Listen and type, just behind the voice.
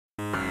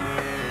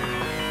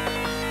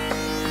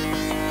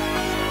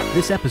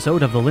This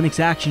episode of the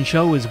Linux Action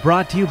Show is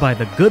brought to you by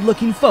the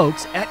good-looking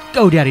folks at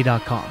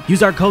GoDaddy.com.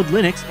 Use our code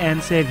Linux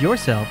and save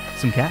yourself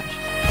some cash.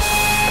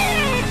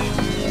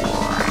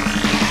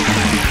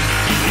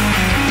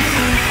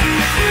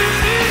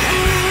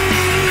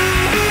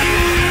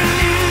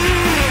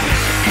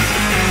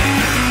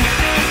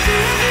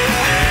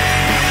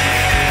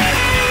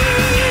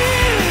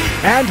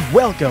 And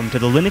welcome to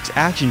the Linux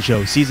Action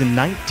Show, Season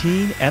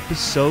 19,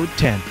 Episode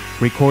 10,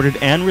 recorded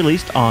and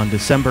released on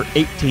December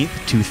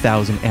 18th,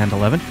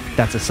 2011.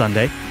 That's a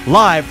Sunday.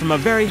 Live from a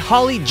very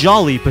holly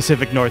jolly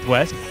Pacific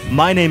Northwest.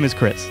 My name is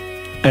Chris.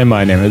 And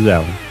my name is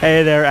Alan.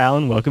 Hey there,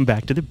 Alan. Welcome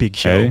back to the big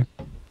show. Hey.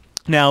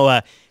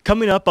 Now,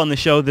 coming up on the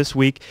show this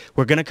week,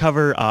 we're going to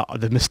cover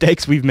the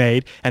mistakes we've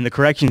made and the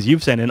corrections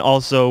you've sent, and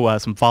also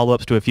some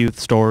follow-ups to a few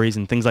stories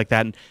and things like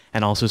that,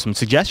 and also some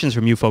suggestions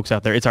from you folks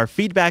out there. It's our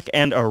feedback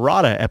and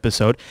errata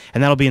episode,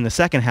 and that'll be in the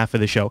second half of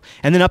the show.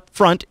 And then up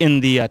front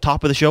in the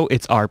top of the show,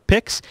 it's our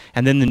picks,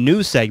 and then the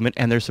news segment,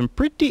 and there's some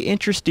pretty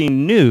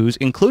interesting news,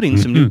 including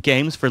some new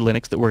games for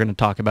Linux that we're going to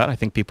talk about. I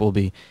think people will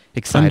be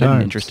excited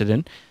and interested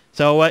in.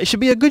 So it should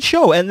be a good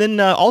show. And then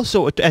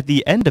also at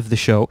the end of the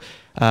show,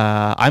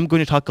 I'm going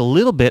to talk a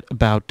little bit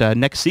about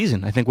next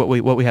season. I think what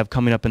we have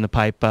coming up in the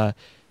pipe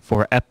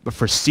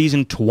for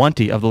season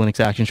 20 of the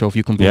Linux Action Show, if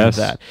you can believe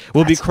that.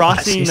 We'll be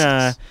crossing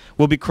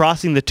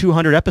the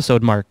 200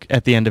 episode mark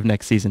at the end of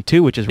next season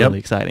too, which is really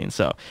exciting.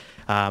 So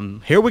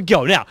here we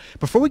go. Now,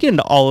 before we get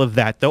into all of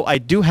that, though, I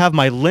do have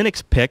my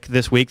Linux pick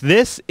this week.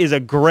 This is a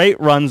great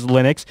runs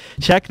Linux.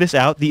 Check this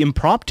out. The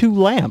Impromptu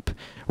Lamp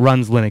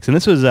runs Linux, and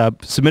this was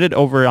submitted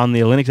over on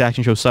the Linux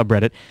Action Show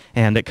subreddit,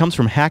 and it comes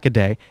from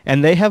Hackaday,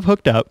 and they have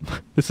hooked up.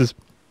 It's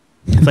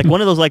like one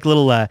of those like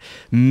little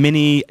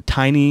mini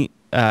tiny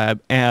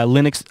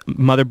Linux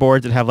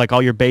motherboards that have like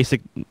all your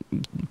basic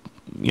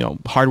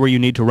hardware you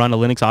need to run a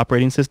Linux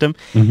operating system,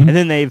 and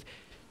then they've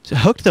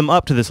hooked them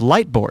up to this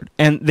light board,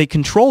 and they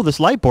control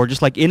this light board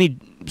just like any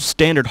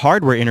standard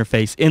hardware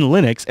interface in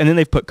Linux, and then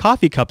they've put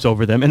coffee cups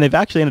over them, and they've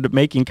actually ended up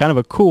making kind of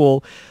a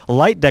cool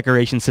light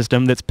decoration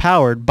system that's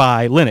powered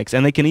by Linux,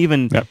 and they can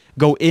even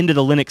go into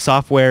the Linux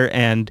software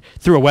and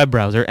through a web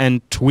browser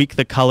and tweak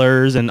the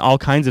colors and all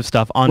kinds of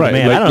stuff on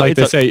demand. Like, I don't know, like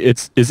they say,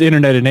 it's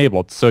internet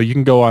enabled, so you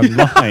can go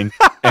online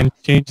and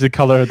change the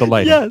color of the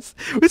light. Yes,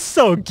 it's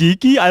so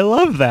geeky. I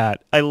love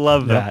that. I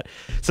love that.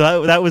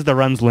 So that was the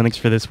Runs Linux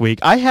for this week.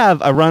 I have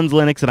a Runs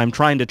Linux that I'm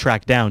trying to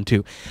track down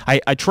too.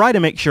 I try to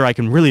make sure I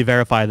can really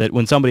verify that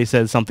when somebody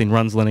says something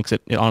runs Linux,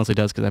 it honestly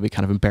does, because that'd be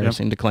kind of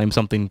embarrassing to claim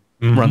something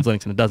runs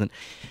Linux and it doesn't.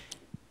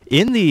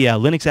 In the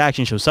Linux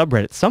Action Show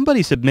subreddit,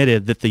 somebody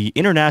submitted that the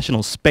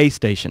International Space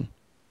Station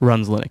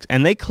runs Linux,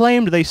 and they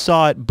claimed they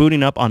saw it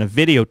booting up on a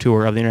video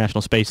tour of the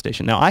International Space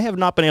Station. Now, I have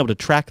not been able to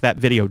track that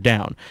video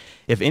down.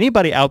 If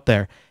anybody out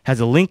there has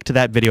a link to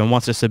that video and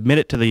wants to submit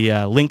it to the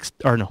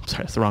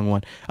that's the wrong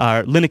one,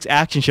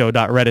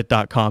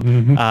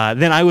 linuxactionshow.reddit.com,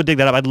 then I would dig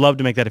that up. I'd love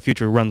to make that a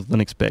future Runs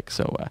Linux pick,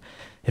 so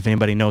if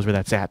anybody knows where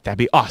that's at, that'd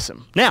be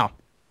awesome. Now,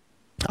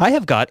 I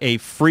have got a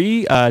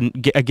free a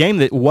game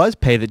that was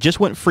paid that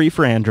just went free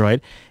for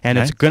Android, and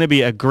it's going to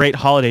be a great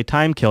holiday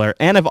time killer.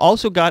 And I've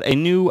also got a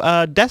new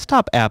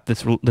desktop app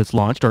that's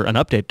launched, or an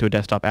update to a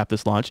desktop app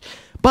that's launched.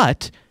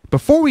 But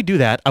before we do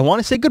that, I want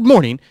to say good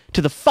morning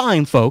to the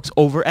fine folks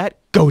over at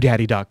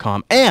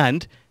GoDaddy.com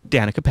and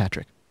Danica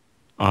Patrick.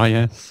 Ah,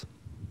 yes.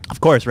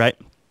 Of course, right?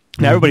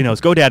 Now everybody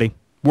knows GoDaddy,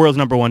 world's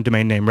 #1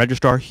 domain name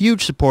registrar,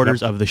 huge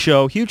supporters of the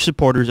show, huge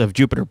supporters of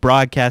Jupiter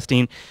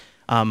Broadcasting.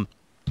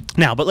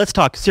 Now, but let's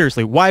talk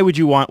seriously. Why would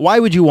you want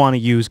to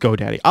use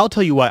GoDaddy? I'll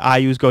tell you why I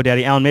use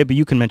GoDaddy. Alan, maybe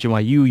you can mention why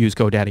you use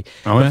GoDaddy.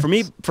 But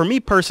for me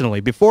personally,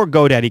 before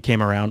GoDaddy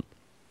came around,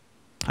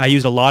 I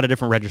used a lot of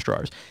different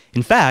registrars.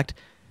 In fact,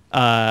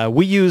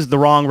 we used the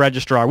wrong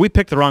registrar. We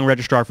picked the wrong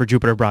registrar for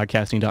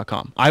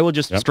JupiterBroadcasting.com. I will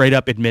just straight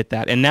up admit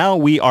that. And now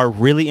we are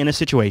really in a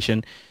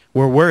situation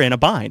where we're in a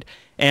bind.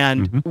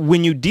 And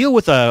when you deal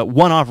with a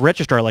one-off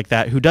registrar like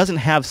that who doesn't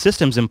have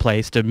systems in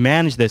place to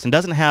manage this and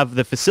doesn't have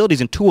the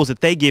facilities and tools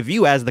that they give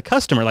you as the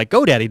customer, like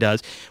GoDaddy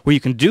does, where you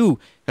can do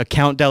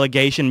account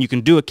delegation, you can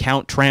do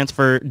account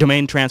transfer,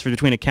 domain transfer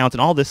between accounts,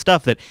 and all this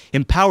stuff that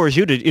empowers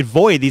you to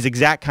avoid these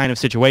exact kind of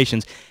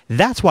situations.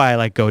 That's why I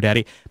like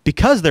GoDaddy,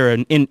 because they're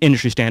an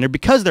industry standard,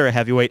 because they're a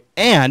heavyweight,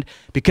 and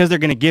because they're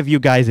going to give you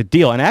guys a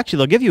deal. And actually,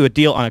 they'll give you a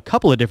deal on a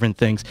couple of different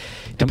things.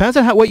 Depends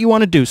on what you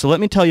want to do. So let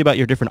me tell you about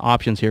your different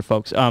options here,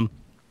 folks.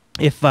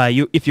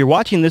 If you're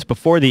watching this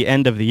before the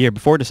end of the year,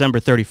 before December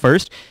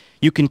 31st,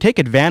 you can take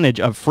advantage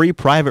of free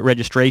private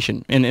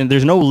registration, and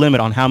there's no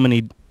limit on how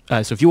many.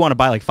 So if you want to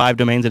buy like 5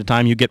 domains at a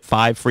time, you get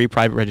 5 free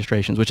private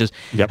registrations, which is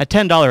a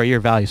 $10 a year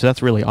value. So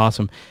that's really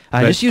awesome.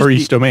 That's for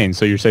each domain,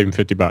 so you're saving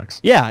 $50.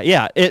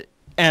 Yeah.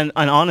 And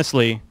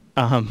honestly,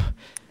 I don't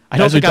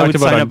think I would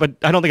sign up. But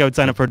I don't think I would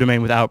sign up for a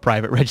domain without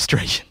private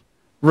registration.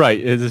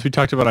 Right, as we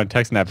talked about on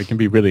TextNav, it can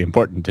be really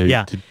important to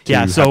have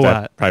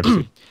that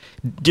privacy.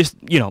 Just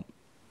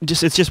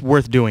it's just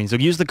worth doing. So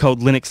use the code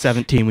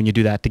Linux17 when you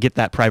do that to get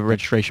that private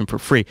registration for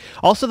free.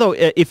 Also, though,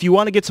 if you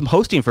want to get some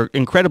hosting for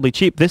incredibly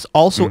cheap, this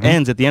also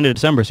ends at the end of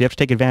December, so you have to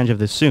take advantage of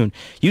this soon.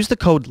 Use the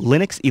code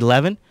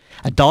Linux11,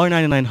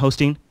 $1.99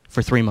 hosting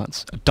for 3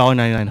 months,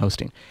 $1.99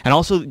 hosting. And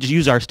also just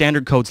use our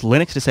standard codes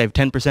Linux to save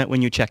 10%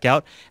 when you check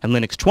out, and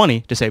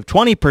Linux20 to save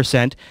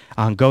 20%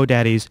 on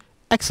GoDaddy's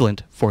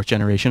excellent 4th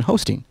generation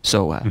hosting.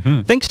 So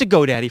thanks to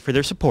GoDaddy for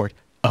their support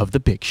of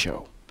the Big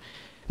Show.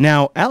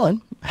 Now,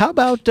 Alan, how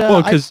about...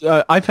 well, because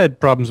I've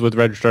had problems with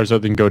registrars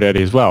other than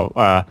GoDaddy as well.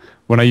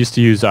 When I used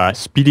to use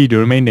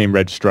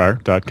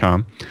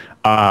speedydomainnameregistrar.com,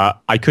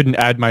 I couldn't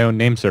add my own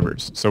name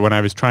servers. So when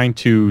I was trying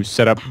to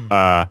set up...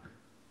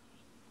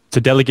 to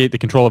delegate the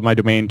control of my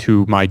domain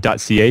to my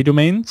 .ca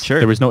domains,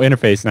 there was no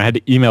interface, and I had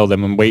to email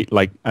them and wait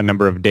like a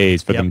number of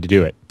days for them to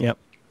do it. Yep.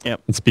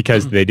 It's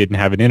because they didn't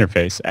have an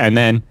interface. And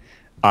then,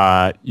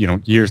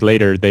 years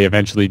later, they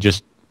eventually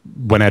just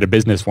went out of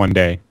business one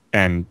day,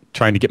 and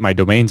trying to get my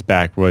domains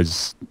back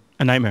was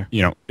a nightmare.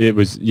 It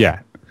was,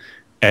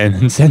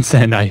 And since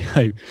then,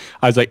 I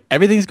was like,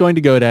 everything's going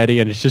to GoDaddy,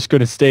 and it's just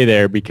going to stay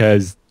there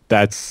because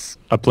that's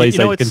a place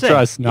I can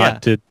trust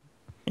not to...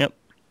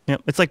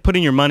 Yep. It's like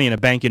putting your money in a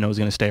bank you know is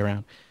going to stay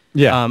around.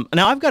 Yeah.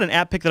 Now, I've got an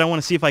app pick that I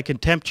want to see if I can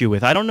tempt you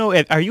with. I don't know,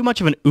 are you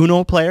much of an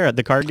Uno player at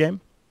the card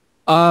game?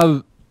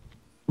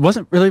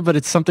 Wasn't really, but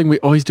it's something we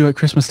always do at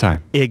Christmas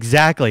time.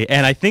 Exactly.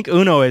 And I think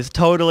Uno has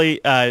totally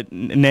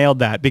nailed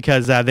that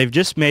because they've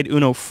just made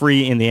Uno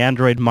free in the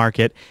Android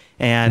market.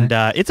 And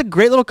it's a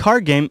great little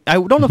card game. I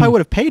don't know if I would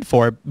have paid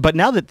for it, but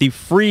now that the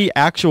free,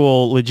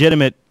 actual,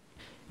 legitimate,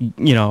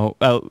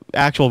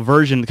 actual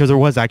version, because there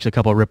was actually a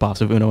couple of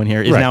ripoffs of Uno in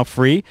here, is now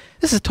free.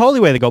 This is totally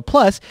the way to go.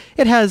 Plus,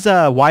 it has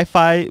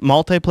Wi-Fi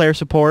multiplayer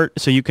support,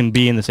 so you can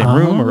be in the same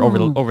room or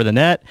over the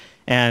net.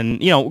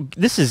 And,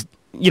 this is...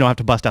 You don't have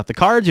to bust out the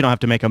cards. You don't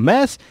have to make a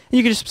mess.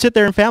 You can just sit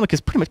there in family because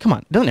pretty much, come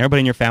on, doesn't everybody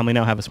in your family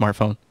now have a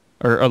smartphone?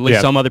 Or at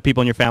least some other people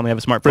in your family have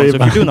a smartphone. So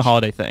if you're doing the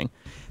holiday thing,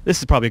 this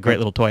is probably a great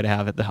little toy to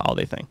have at the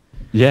holiday thing.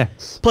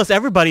 Yes. Plus,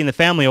 everybody in the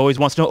family always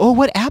wants to know,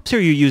 what apps are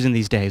you using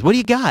these days? What do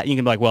you got? And you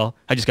can be like, well,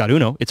 I just got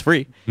Uno. It's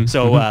free.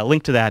 So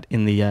link to that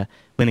in the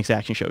Linux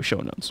Action Show show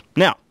notes.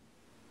 Now,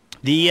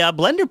 the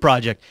Blender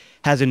project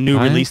has a new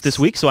release this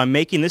week, so I'm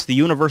making this the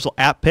universal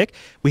app pick.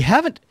 We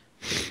haven't...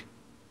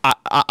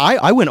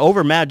 I went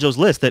over Mad Joe's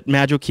list that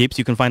Mad Joe keeps.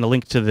 You can find a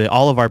link to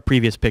all of our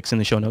previous picks in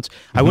the show notes.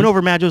 I went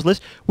over Mad Joe's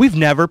list. We've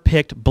never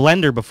picked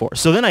Blender before.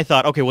 So then I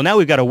thought, okay, well, now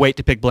we've got to wait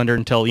to pick Blender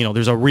until,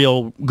 there's a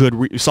real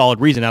good, solid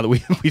reason now that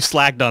we've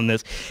slacked on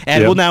this.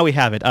 And well, now we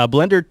have it.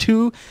 Blender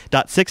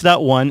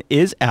 2.6.1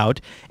 is out.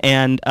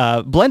 And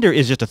Blender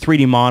is just a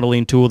 3D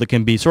modeling tool that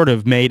can be sort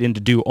of made into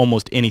do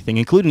almost anything,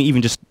 including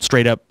even just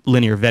straight up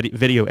linear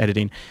video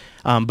editing.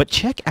 But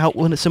check out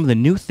some of the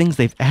new things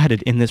they've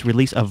added in this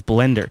release of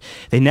Blender.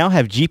 They now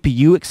have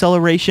GPU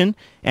acceleration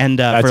and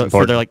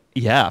for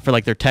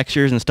their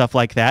textures and stuff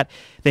like that.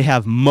 They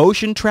have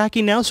motion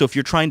tracking now. So if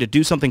you're trying to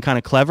do something kind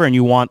of clever and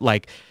you want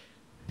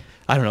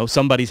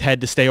somebody's head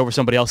to stay over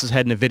somebody else's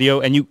head in a video,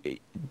 and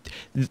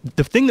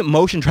the thing that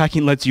motion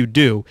tracking lets you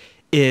do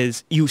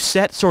is you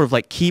set sort of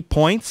like key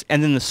points,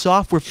 and then the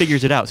software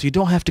figures it out. So you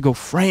don't have to go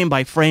frame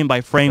by frame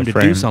by frame to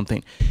do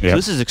something. Yep. So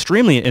this is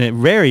extremely a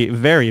very,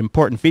 very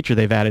important feature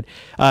they've added.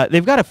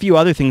 They've got a few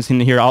other things in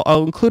here.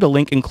 I'll include a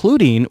link,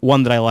 including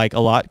one that I like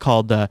a lot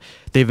called,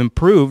 they've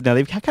improved, now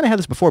they've kind of had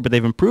this before, but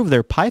they've improved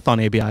their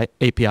Python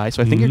API.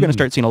 So I think you're going to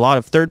start seeing a lot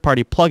of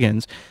third-party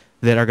plugins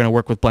that are going to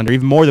work with Blender,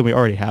 even more than we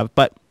already have.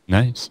 But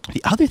nice.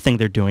 The other thing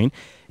they're doing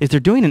is they're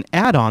doing an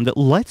add-on that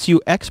lets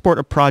you export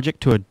a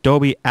project to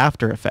Adobe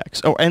After Effects,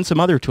 and some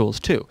other tools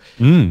too.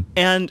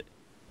 And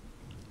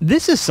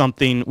this is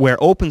something where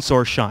open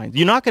source shines.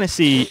 You're not going to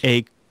see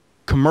a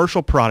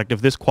commercial product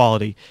of this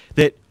quality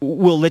that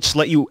will just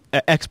let you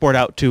export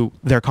out to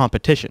their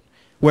competition.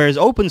 Whereas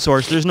open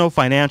source, there's no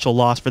financial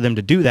loss for them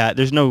to do that.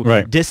 There's no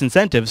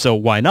disincentive, so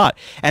why not?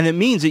 And it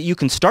means that you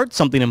can start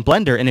something in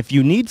Blender, and if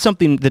you need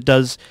something that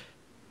does...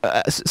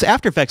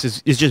 After Effects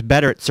is just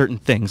better at certain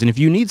things, and if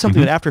you need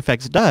something that After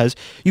Effects does,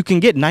 you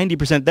can get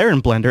 90% there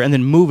in Blender and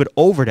then move it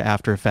over to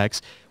After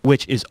Effects,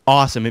 which is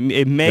awesome.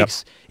 It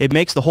makes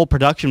the whole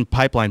production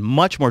pipeline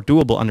much more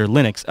doable under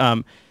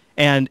Linux.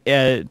 And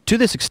to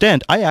this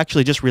extent, I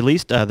actually just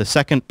released the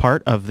second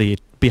part of the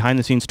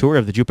behind-the-scenes tour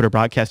of the Jupiter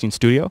Broadcasting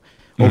Studio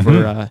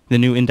over the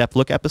new In-Depth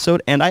Look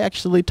episode, and I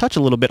actually touch a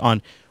little bit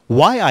on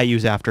why I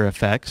use After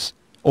Effects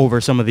over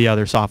some of the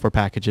other software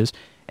packages.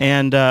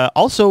 And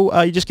also,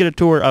 you just get a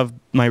tour of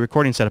my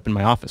recording setup in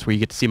my office, where you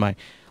get to see my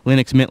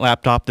Linux Mint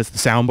laptop that's the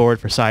soundboard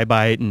for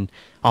SciByte and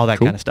all that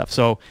kind of stuff.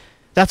 So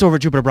that's over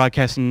Jupiter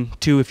Broadcasting,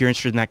 too. If you're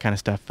interested in that kind of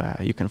stuff,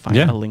 you can find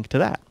a link to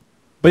that.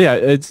 But yeah,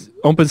 it's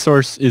open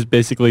source is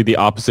basically the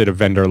opposite of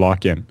vendor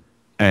lock-in.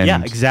 And,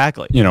 yeah,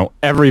 exactly.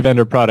 Every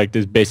vendor product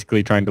is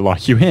basically trying to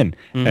lock you in.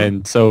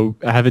 And so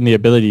having the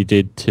ability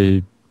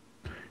to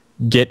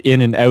get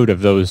in and out of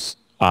those...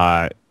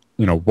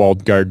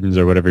 walled gardens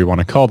or whatever you want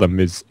to call them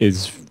is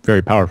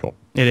very powerful.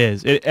 It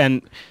is.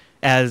 And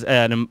as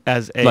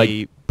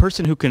a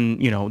person who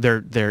can,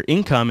 their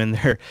income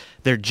and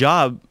their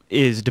job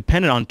is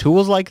dependent on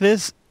tools like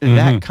this,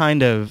 that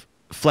kind of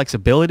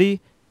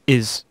flexibility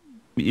is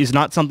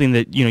not something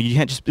that, you know, you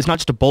can't just, it's not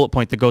just a bullet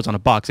point that goes on a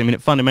box. I mean,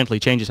 it fundamentally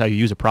changes how you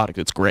use a product.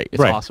 It's great.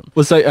 It's awesome.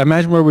 Well, so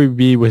imagine where we'd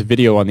be with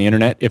video on the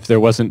internet if there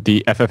wasn't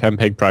the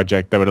FFmpeg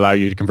project that would allow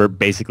you to convert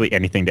basically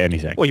anything to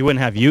anything. Well, you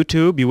wouldn't have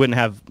YouTube. You wouldn't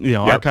have, you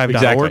know, archive.org.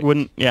 Exactly. It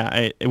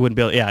wouldn't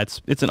be,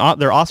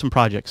 they're awesome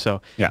projects.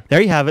 So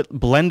there you have it,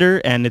 Blender,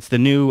 and it's the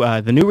new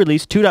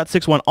release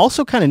 2.61.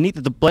 Also kind of neat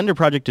that the Blender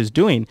project is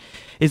doing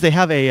is they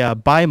have a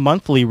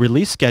bi-monthly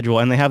release schedule,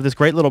 and they have this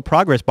great little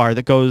progress bar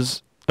that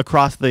goes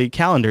across the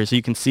calendar, so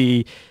you can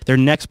see their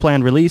next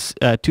planned release,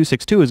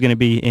 2.62, is going to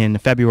be in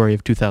February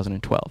of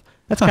 2012.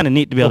 That's kind of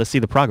neat to be able to see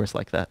the progress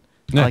like that.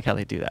 I like how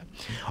they do that.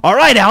 All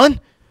right, Alan.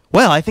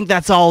 Well, I think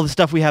that's all the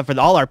stuff we have for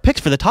all our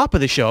picks for the top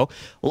of the show.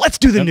 Let's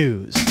do the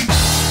news.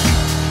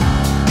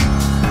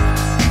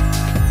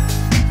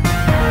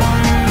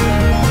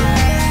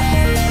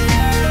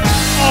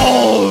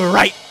 All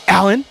right,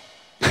 Alan.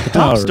 The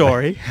top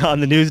story on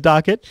the news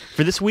docket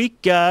for this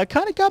week kind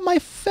of got my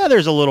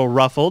feathers a little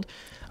ruffled.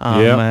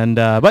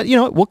 But you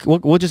know,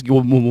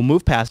 we'll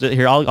move past it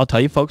here. I'll tell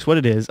you folks what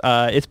it is.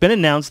 It's been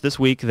announced this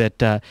week that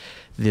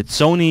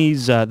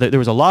Sony's there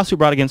was a lawsuit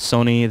brought against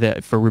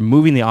Sony for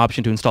removing the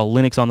option to install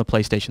Linux on the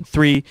PlayStation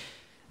 3.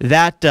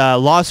 That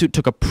lawsuit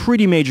took a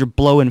pretty major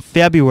blow in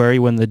February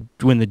when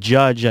the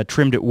judge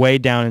trimmed it way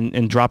down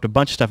and dropped a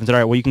bunch of stuff and said, all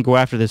right, well, you can go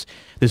after this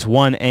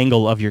one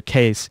angle of your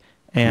case,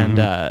 and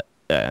that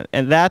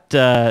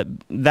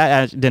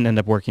didn't end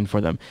up working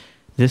for them.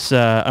 This,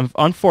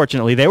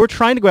 unfortunately, they were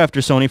trying to go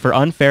after Sony for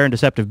unfair and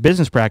deceptive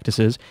business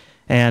practices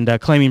and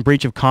claiming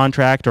breach of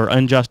contract or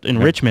unjust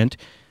enrichment,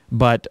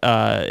 but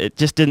it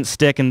just didn't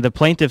stick, and the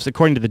plaintiffs,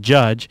 according to the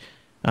judge,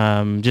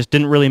 just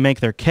didn't really make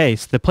their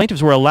case. The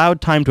plaintiffs were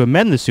allowed time to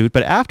amend the suit,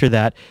 but after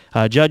that,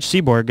 Judge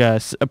Seaborg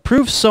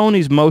approved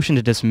Sony's motion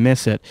to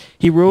dismiss it.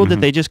 He ruled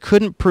that they just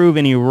couldn't prove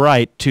any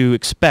right to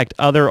expect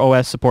other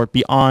OS support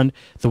beyond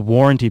the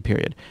warranty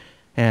period.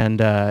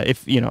 And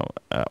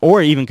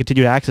or even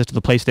continued access to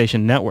the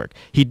PlayStation Network.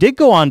 He did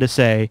go on to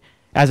say,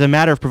 as a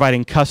matter of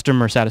providing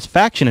customer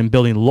satisfaction and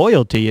building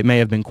loyalty, it may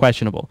have been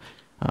questionable.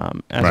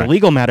 As a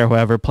legal matter,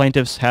 however,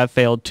 plaintiffs have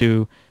failed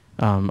to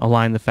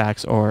align the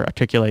facts or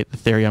articulate the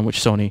theory on which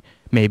Sony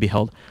may be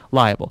held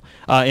liable.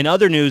 In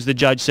other news, the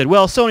judge said,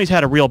 well, Sony's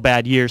had a real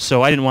bad year,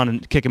 so I didn't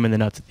want to kick him in the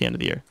nuts at the end of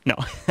the year. No.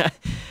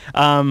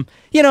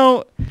 You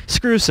know,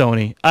 screw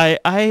Sony.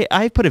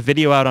 I put a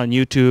video out on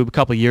YouTube a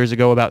couple years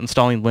ago about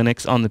installing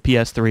Linux on the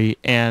PS3,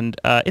 and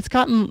it's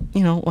gotten,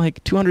 you know,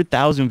 like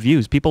 200,000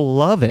 views. People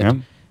love it. Yeah.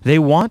 They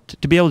want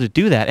to be able to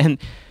do that. And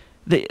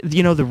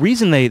the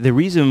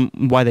reason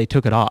why they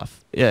took it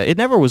off, it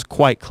never was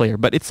quite clear,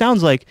 but it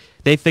sounds like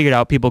they figured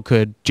out people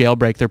could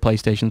jailbreak their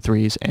PlayStation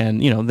 3s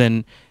and, you know,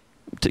 then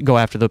to go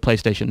after the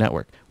PlayStation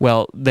Network.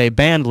 Well, they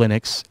banned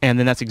Linux, and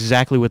then that's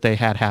exactly what they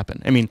had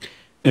happen. I mean,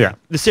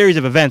 the series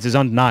of events is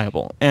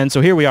undeniable. And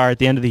so here we are at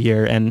the end of the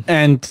year,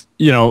 and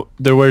you know,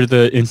 there were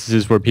the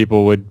instances where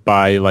people would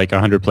buy like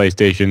 100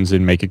 PlayStations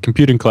and make a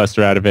computing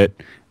cluster out of it,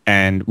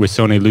 and with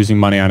Sony losing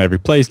money on every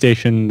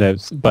PlayStation,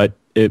 but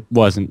it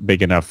wasn't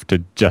big enough to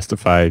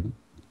justify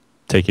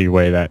taking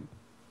away that.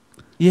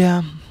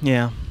 Yeah,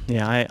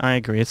 I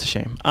agree. It's a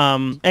shame.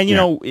 And you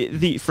know,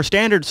 for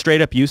standard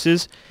straight up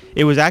uses,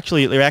 they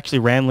actually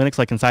ran Linux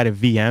like inside a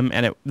VM,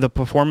 and the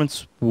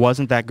performance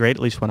wasn't that great,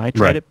 at least when I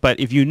tried it. But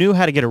if you knew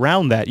how to get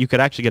around that, you could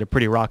actually get a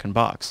pretty rockin'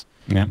 box.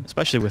 Yeah,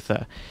 especially with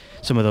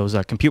some of those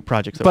compute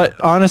projects. But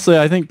honestly,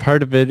 I think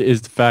part of it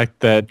is the fact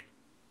that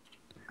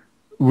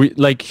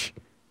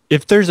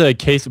if there's a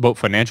case about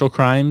financial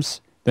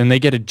crimes, then they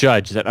get a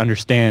judge that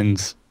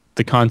understands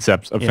the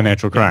concepts of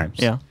financial crimes.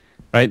 Yeah.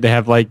 Right? They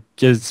have like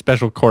a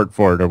special court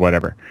for it or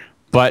whatever.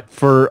 But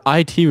for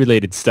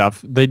IT-related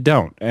stuff, they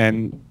don't.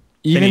 And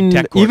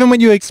even when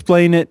you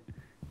explain it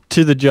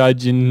to the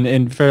judge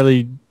in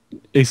fairly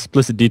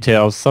explicit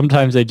details,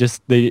 sometimes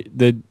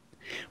they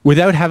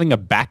without having a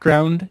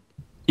background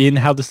in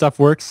how the stuff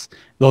works,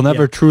 they'll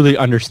never truly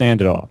understand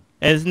it all.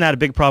 And isn't that a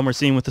big problem we're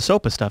seeing with the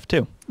SOPA stuff,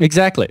 too?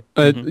 Exactly.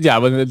 Yeah,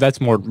 well,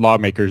 that's more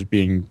lawmakers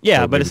being...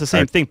 Yeah, but it's the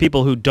same thing.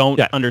 People who don't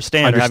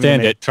understand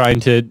it, trying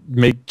to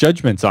make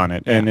judgments on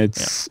it, and it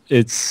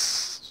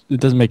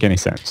doesn't make any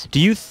sense. Do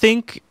you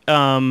think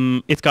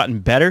it's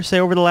gotten better,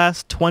 say, over the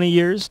last 20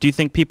 years? Do you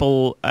think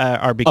people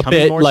are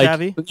becoming more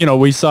savvy? You know,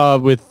 we saw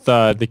with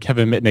the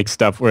Kevin Mitnick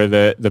stuff where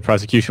the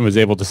prosecution was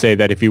able to say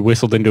that if he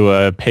whistled into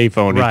a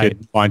payphone, it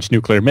could launch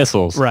nuclear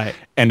missiles. Right.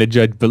 And the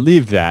judge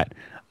believed that.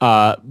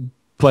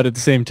 But at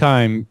the same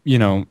time, you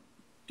know,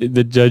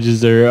 the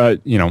judges are,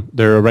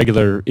 they're a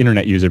regular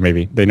internet user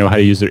maybe. They know how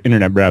to use their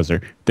internet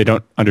browser. They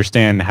don't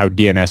understand how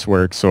DNS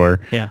works or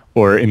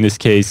in this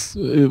case,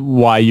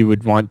 why you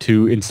would want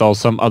to install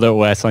some other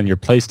OS on your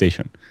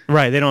PlayStation.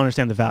 Right. They don't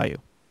understand the value.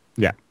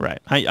 Yeah. Right.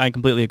 I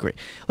completely agree.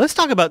 Let's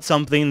talk about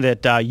something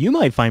that you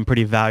might find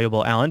pretty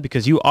valuable, Alan,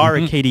 because you are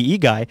a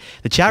KDE guy.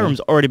 The chat room's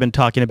already been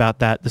talking about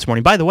that this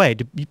morning. By the way,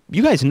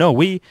 you guys know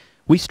we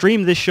we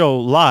stream this show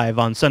live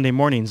on Sunday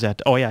mornings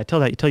at, I tell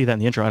you that in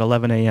the intro, at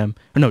 11 a.m.,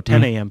 or no,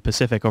 10 a.m.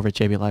 Pacific over at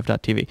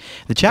jblive.tv.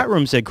 The chat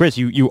room said, Chris,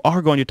 you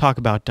are going to talk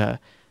about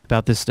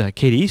this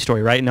KDE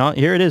story right now.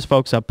 Here it is,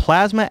 folks.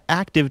 Plasma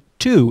Active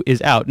 2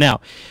 is out.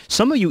 Now,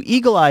 some of you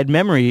eagle-eyed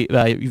memory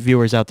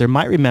viewers out there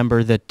might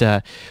remember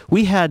that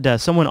we had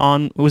someone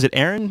on, was it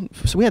Aaron?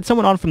 So we had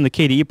someone on from the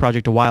KDE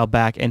project a while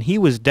back, and he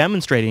was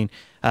demonstrating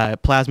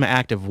Plasma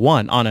Active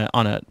 1 on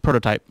a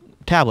prototype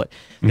tablet.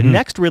 The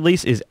next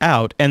release is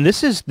out, and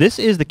this is the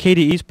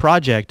KDE's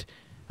project.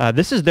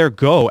 This is their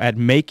go at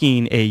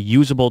making a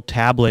usable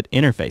tablet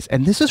interface,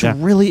 and this is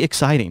really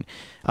exciting.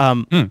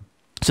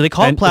 So they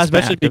call it Plasma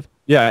Active.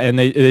 Yeah, and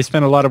they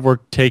spent a lot of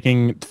work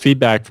taking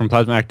feedback from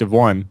Plasma Active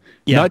 1.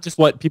 Yeah. Not just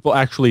what people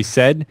actually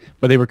said,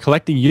 but they were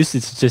collecting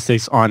usage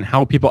statistics on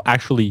how people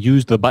actually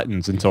use the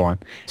buttons and so on,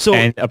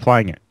 and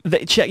applying it.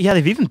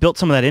 They've even built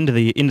some of that into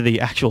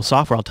the actual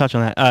software. I'll touch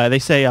on that. They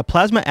say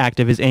Plasma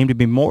Active is aimed to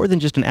be more than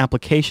just an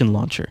application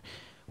launcher.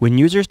 When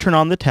users turn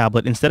on the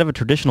tablet, instead of a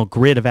traditional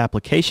grid of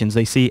applications,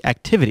 they see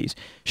activities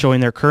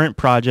showing their current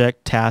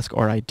project, task,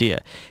 or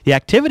idea. The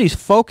activities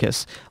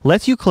focus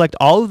lets you collect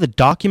all of the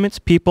documents,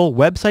 people,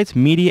 websites,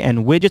 media,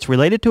 and widgets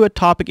related to a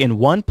topic in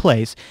one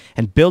place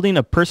and building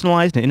a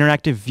personalized and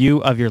interactive view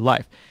of your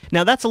life.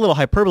 Now, that's a little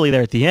hyperbole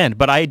there at the end,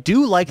 but I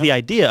do like the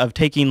idea of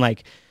taking, I'm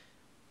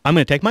going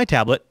to take my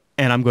tablet,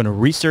 and I'm going to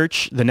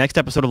research the next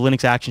episode of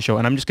Linux Action Show,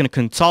 and I'm just going to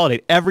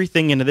consolidate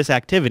everything into this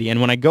activity. And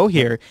when I go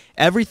here,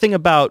 everything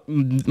about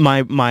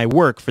my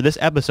work for this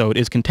episode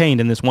is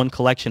contained in this one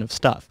collection of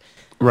stuff.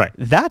 Right.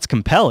 That's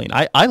compelling.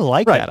 I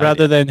like that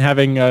rather idea. than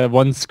having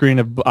one screen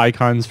of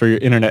icons for your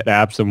internet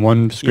apps and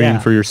one screen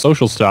for your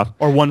social stuff.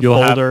 Or one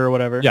folder or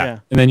whatever. Yeah.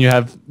 And then you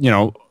have,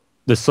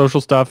 the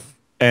social stuff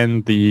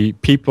and the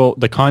people,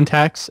 the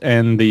contacts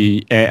and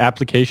the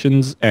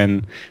applications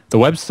and the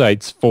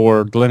websites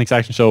for the Linux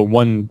Action Show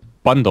one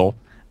bundle,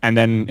 and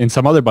then in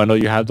some other bundle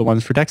you have the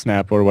ones for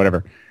TechSnap or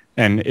whatever.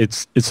 And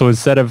it's so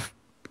instead of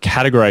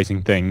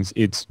categorizing things,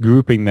 it's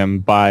grouping them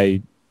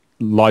by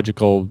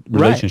logical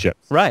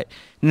relationships. Right.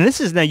 And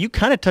this is, now you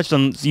kind of touched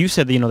on, you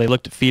said that, they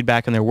looked at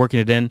feedback and they're working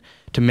it in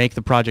to make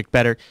the project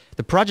better.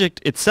 The project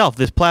itself,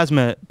 this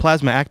Plasma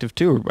Active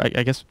 2,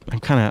 I guess I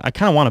kind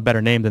of want a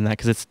better name than that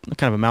because it's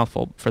kind of a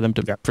mouthful for them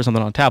to for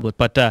something on a tablet.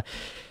 But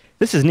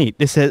this is neat.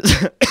 This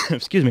says,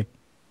 excuse me.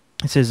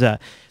 It says,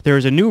 there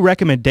is a new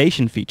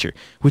recommendation feature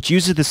which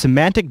uses the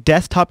semantic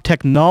desktop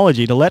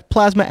technology to let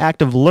Plasma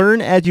Active learn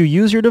as you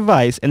use your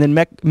device and then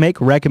make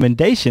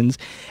recommendations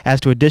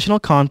as to additional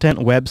content,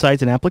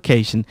 websites, and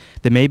application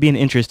that may be an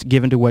interest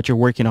given to what you're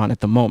working on at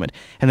the moment.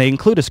 And they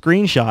include a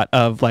screenshot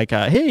of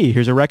hey,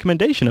 here's a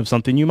recommendation of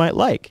something you might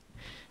like.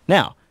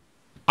 Now,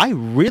 I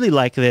really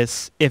like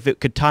this if it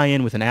could tie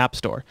in with an app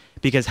store,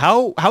 because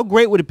how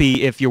great would it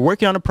be if you're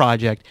working on a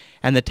project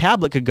and the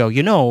tablet could go,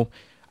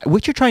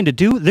 what you're trying to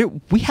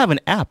do, we have an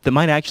app that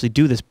might actually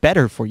do this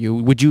better for you.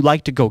 Would you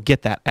like to go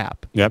get that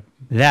app? Yep.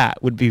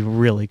 That would be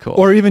really cool.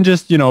 Or even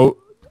just,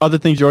 other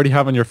things you already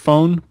have on your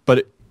phone,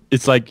 but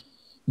it's like,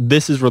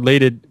 this is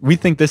related. We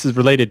think this is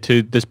related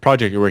to this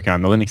project you're working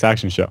on, the Linux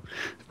Action Show.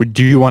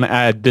 Do you want to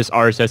add this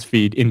RSS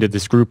feed into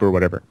this group or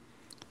whatever?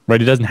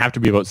 Right? It doesn't have to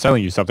be about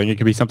selling you something. It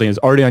could be something that's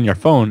already on your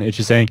phone. It's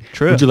just saying,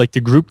 would you like to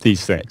group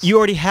these things? You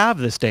already have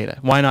this data.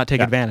 Why not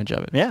take advantage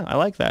of it? Yeah, I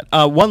like that.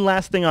 One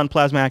last thing on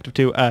Plasma Active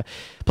 2.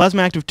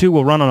 Plasma Active 2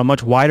 will run on a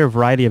much wider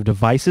variety of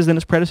devices than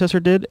its predecessor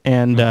did,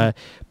 and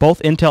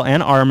both Intel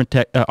and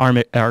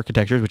ARM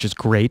architectures, which is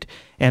great.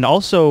 And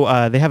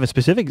also, they have a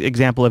specific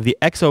example of the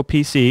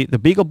XOPC, the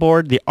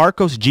BeagleBoard, the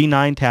Arcos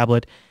G9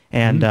 tablet,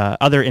 and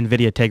other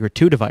NVIDIA Tegra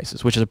 2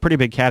 devices, which is a pretty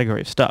big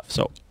category of stuff.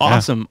 So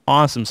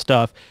awesome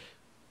stuff.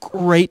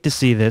 Great to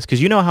see this,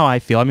 because you know how I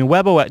feel. I mean,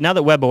 WebOS, now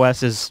that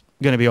WebOS is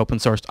going to be open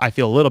sourced, I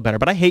feel a little better,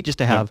 but I hate just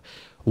to have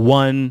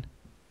one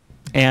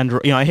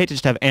Android. I hate to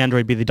just have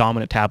Android be the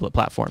dominant tablet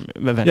platform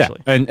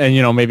eventually. Yeah,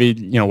 and maybe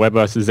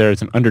WebOS is there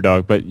as an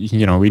underdog, but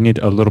we need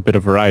a little bit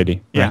of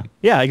variety. Right?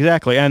 Yeah,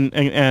 exactly.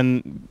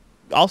 And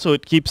also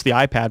it keeps the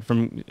iPad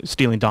from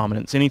stealing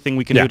dominance. Anything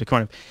we can do to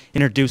kind of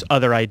introduce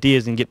other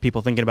ideas and get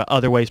people thinking about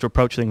other ways to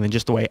approach things than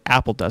just the way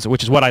Apple does it,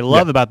 which is what I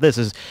love about this,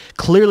 is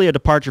clearly a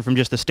departure from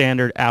just the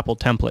standard Apple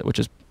template, which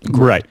is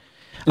great.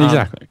 Right.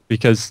 Exactly.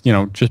 Because,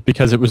 just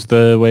because it was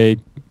the way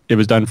it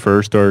was done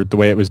first, or the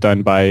way it was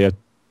done by a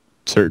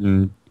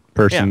certain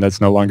person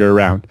that's no longer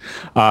around,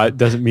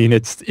 doesn't mean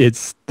it's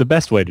the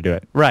best way to do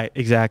it. Right,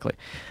 exactly.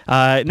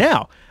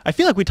 Now, I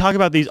feel like we talk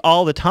about these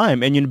all the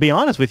time, and to be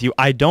honest with you,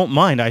 I don't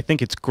mind. I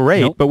think it's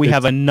great, but we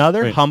have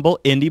another Humble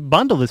Indie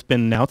Bundle that's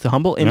been announced, the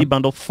Humble Indie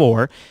Bundle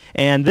 4,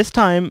 and this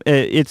time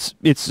it's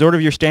sort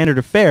of your standard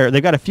affair.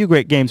 They've got a few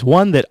great games.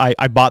 One that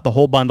I bought the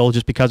whole bundle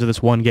just because of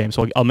this one game,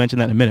 so I'll mention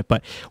that in a minute,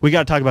 but we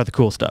got to talk about the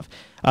cool stuff.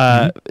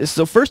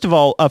 So first of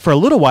all, for a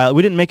little while,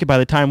 we didn't make it by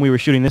the time we were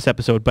shooting this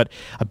episode, but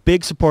a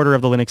big supporter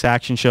of the Linux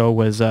Action Show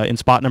was in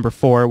spot number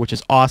 4, which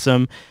is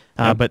awesome.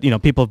 But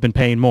people have been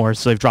paying more,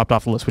 so they've dropped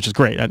off the list, which is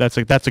great.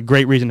 That's a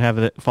great reason to have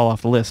it fall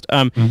off the list.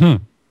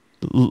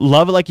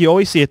 Love it like you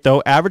always see it,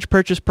 though. Average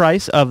purchase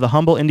price of the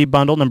Humble Indie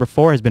Bundle number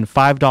 4 has been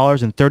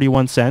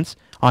 $5.31.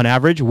 On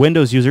average,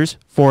 Windows users,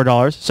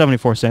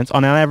 $4.74.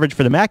 On average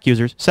for the Mac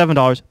users,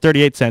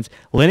 $7.38.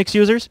 Linux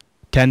users,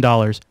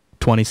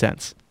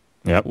 $10.20.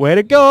 Yep. Way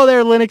to go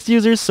there, Linux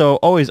users. So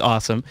always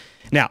awesome.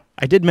 Now,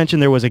 I did mention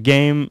there was a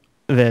game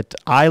that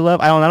I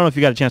love. I don't know if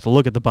you got a chance to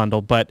look at the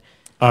bundle, but...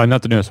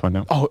 not the newest one,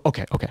 no. Oh,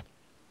 okay.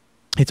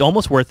 It's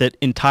almost worth it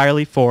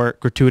entirely for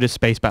Gratuitous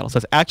Space Battles.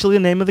 That's actually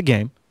the name of the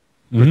game.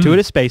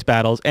 Gratuitous Space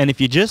Battles. And if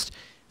you just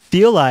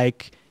feel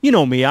like, you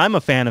know me, I'm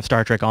a fan of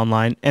Star Trek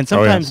Online, and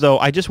sometimes though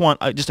I just want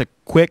just a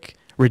quick,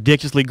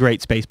 ridiculously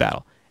great space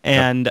battle.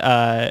 And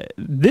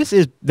this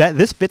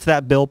fits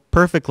that bill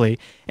perfectly.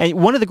 And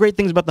one of the great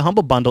things about the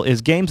Humble Bundle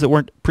is games that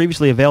weren't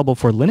previously available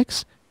for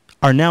Linux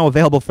are now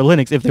available for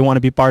Linux if they want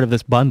to be part of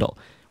this bundle,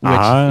 which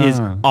is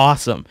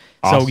awesome.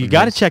 So you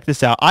got to check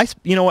this out.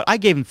 You know what? I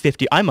gave him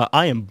 50.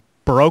 I am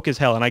broke as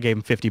hell, and I gave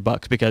him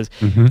 $50 because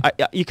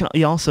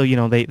you also, you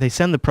know, they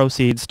send the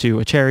proceeds to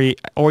a charity,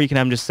 or you can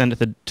have them just send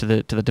it to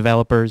the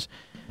developers.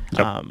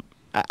 Yep.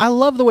 I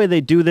love the way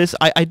they do this.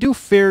 I do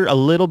fear a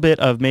little bit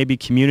of maybe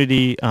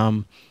community.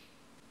 Maybe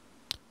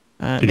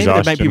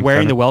they might be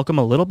wearing the welcome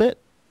a little bit.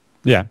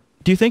 Yeah.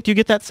 Do you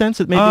get that sense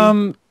that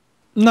maybe?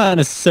 Not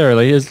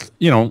necessarily.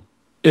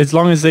 As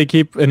long as they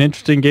keep an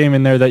interesting game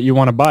in there that you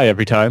want to buy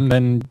every time,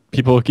 then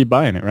people will keep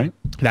buying it, right?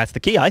 That's the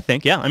key, I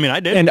think. Yeah, I mean,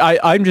 I did. And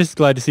I'm just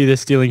glad to see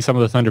this stealing some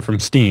of the thunder from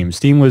Steam.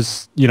 Steam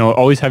was,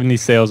 always having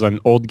these sales on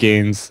old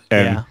games,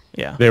 and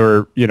they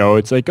were,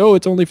 it's like, oh,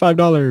 it's only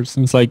 $5.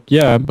 And it's like,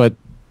 yeah, but,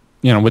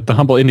 with the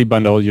Humble Indie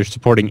Bundle, you're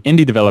supporting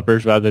indie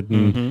developers rather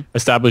than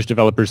established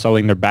developers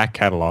selling their back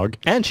catalog.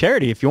 And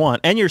charity, if you want.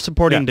 And you're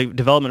supporting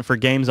development for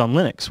games on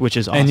Linux, which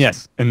is awesome. And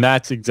yes, and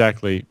that's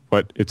exactly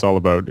what it's all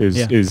about,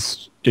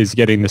 is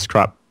getting this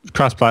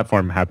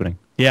cross-platform happening.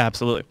 Yeah,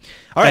 absolutely.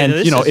 All right, and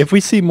if we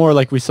see more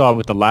like we saw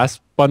with the last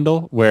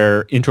bundle,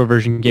 where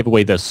Introversion gave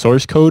away the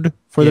source code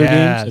for their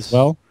games as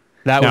well.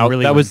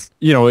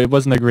 It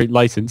wasn't a great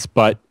license,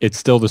 but it's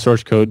still the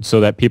source code so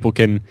that people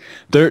can.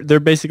 They're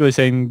basically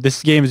saying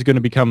this game is going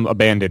to become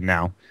abandoned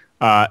now,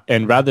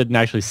 and rather than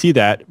actually see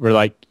that, we're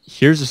like,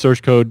 here's the source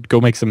code,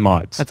 go make some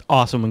mods. That's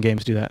awesome when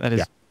games do that.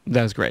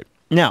 That is great.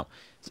 Now,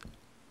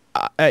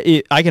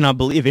 I cannot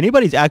believe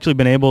anybody's actually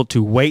been able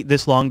to wait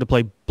this long to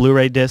play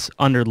Blu-ray discs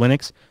under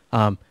Linux.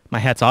 My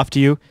hat's off to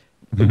you.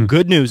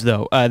 Good news,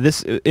 though.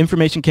 This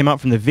information came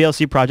out from the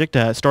VLC project,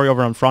 story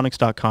over on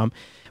Phronix.com.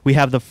 We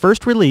have the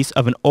first release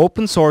of an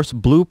open-source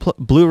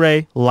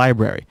Blu-ray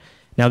library.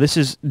 Now, this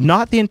is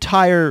not the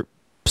entire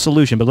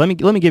solution, but let me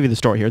give you the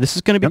story here. This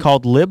is going to be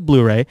called Lib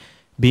Blu-ray,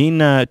 being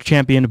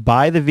championed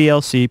by the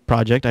VLC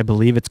project. I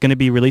believe it's going to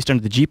be released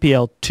under the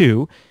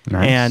GPL2.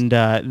 Nice. And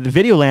the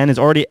Videoland is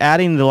already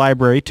adding the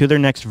library to their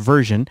next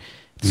version.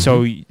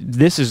 So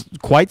this is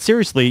quite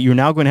seriously, you're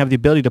now going to have the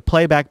ability to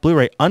play back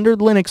Blu-ray under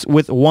Linux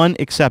with one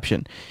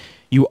exception.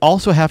 You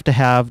also have to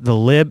have the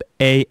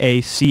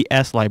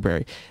libacs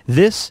library.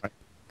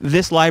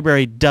 This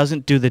library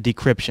doesn't do the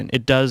decryption.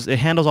 It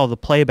handles all the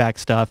playback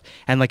stuff,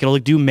 and it'll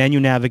do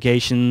menu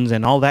navigations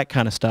and all that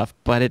kind of stuff,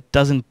 but it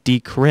doesn't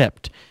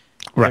decrypt.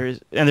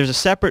 Right. There's a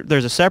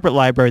separate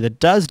library that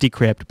does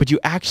decrypt, but you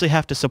actually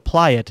have to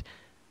supply it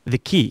the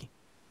key.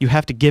 You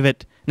have to give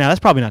it. Now that's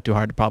probably not too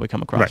hard to probably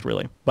come across,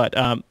 really, but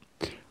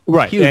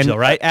huge and, though,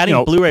 right?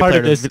 Adding Blu-ray part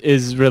player of this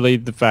is really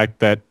the fact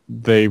that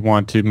they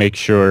want to make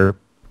sure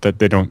that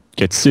they don't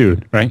get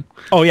sued, right?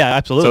 Oh yeah,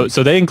 absolutely.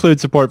 So they include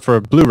support for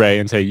Blu-ray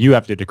and say you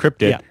have to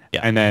decrypt it,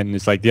 and then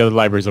it's like the other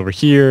library's over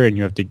here, and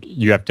you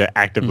have to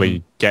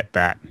actively get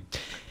that.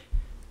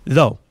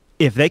 Though,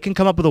 if they can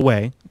come up with a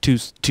way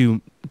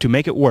to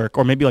make it work,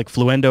 or maybe like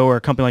Fluendo or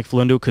a company like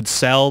Fluendo could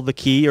sell the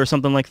key or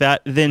something like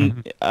that,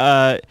 then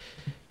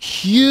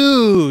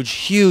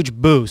huge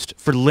boost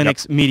for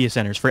Linux media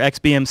centers, for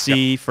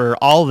XBMC, for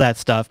all that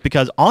stuff.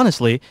 Because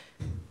honestly,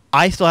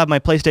 I still have my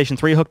PlayStation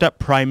 3 hooked up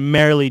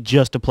primarily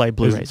just to play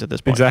Blu-rays at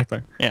this point.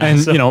 Exactly. Yeah,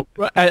 and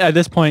at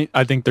this point,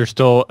 I think they're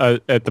still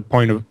at the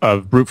point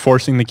of brute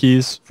forcing the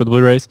keys for the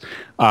Blu-rays,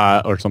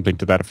 or something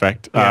to that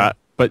effect. Yeah.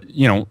 But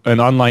an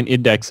online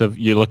index of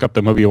you look up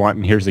the movie you want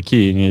and here's the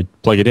key and you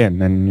plug it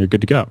in and you're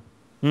good to go.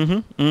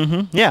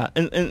 Yeah,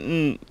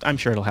 and I'm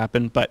sure it'll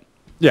happen. But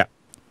yeah,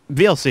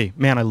 VLC,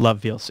 man, I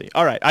love VLC.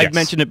 All right, I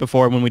mentioned it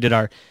before when we did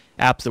our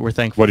apps that we're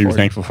thankful for. What are you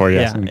thankful for?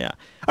 Yes. Yeah.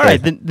 All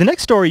right, the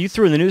next story you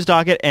threw in the news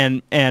docket,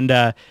 and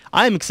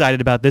I'm excited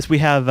about this. We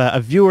have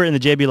a viewer in the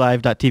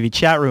jblive.tv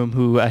chat room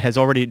who has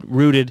already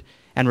rooted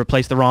and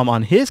replaced the ROM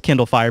on his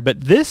Kindle Fire,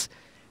 but this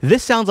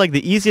sounds like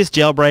the easiest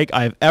jailbreak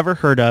I've ever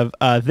heard of.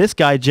 This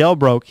guy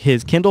jailbroke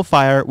his Kindle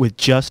Fire with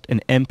just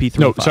an MP3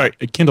 file. No, sorry,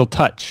 Kindle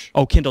Touch.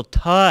 Oh, Kindle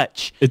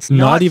Touch. It's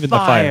not even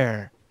Fire. The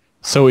Fire.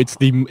 So it's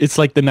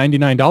like the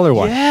 $99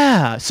 one.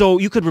 Yeah. So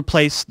you could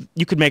basically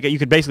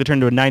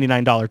turn it into a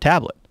 $99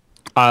 tablet.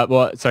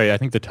 Well, sorry, I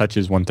think the Touch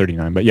is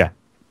 $139, but yeah.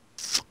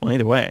 Well,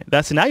 either way,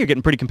 now you're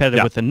getting pretty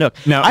competitive with the Nook.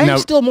 I'm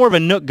still more of a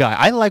Nook guy.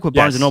 I like what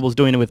Barnes & Noble's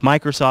doing with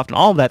Microsoft and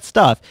all of that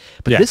stuff,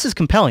 but this is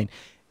compelling.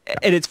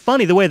 And it's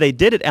funny the way they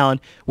did it, Alan,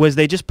 was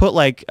they just put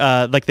like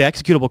the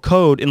executable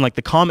code in like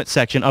the comment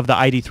section of the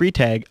ID3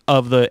 tag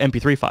of the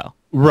MP3 file.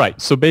 Right.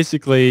 So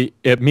basically,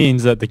 it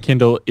means that the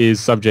Kindle is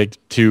subject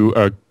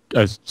to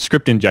a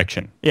script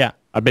injection. Yeah.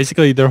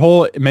 Basically, their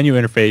whole menu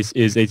interface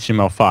is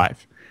HTML5.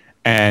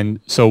 And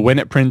so when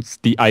it prints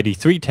the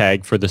ID3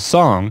 tag for the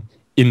song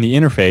in the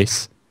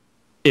interface,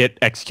 it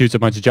executes a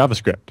bunch of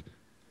JavaScript.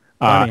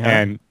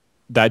 And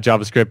that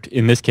JavaScript,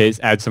 in this case,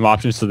 adds some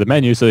options to the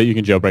menu so that you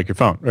can jailbreak your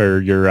phone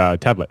or your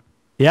tablet.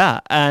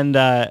 Yeah, and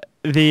the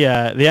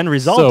end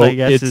result, I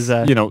guess, is...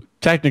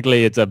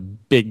 technically it's a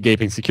big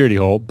gaping security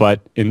hole,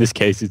 but in this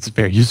case, it's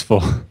very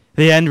useful.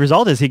 The end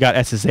result is he got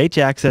SSH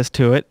access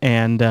to it,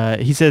 and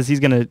he says he's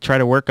going to try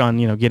to work on,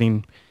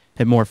 getting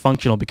it more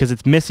functional because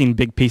it's missing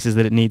big pieces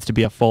that it needs to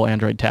be a full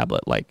Android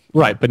tablet.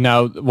 Right, but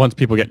now once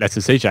people get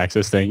SSH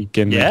access, then you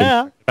can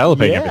develop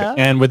everything.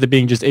 And with it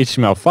being just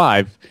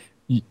HTML5,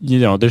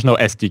 there's no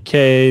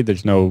SDK,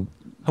 there's no...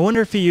 I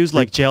wonder if he used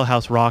like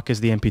Jailhouse Rock as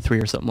the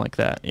MP3 or something like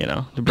that,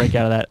 to break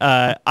out of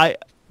that.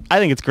 I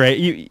think it's great.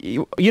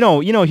 You know,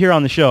 here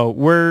on the show,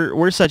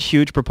 we're such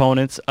huge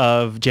proponents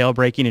of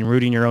jailbreaking and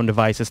rooting your own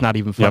device. It's not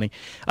even funny.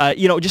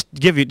 Yep.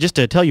 Just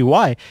to tell you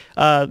why.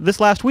 This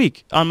last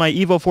week on my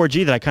Evo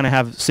 4G that I kind of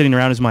have sitting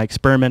around as my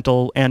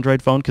experimental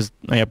Android phone because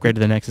I upgraded to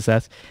the Nexus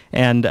S,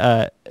 and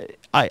I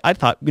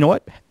thought, you know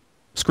what?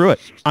 Screw it.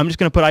 I'm just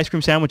going to put Ice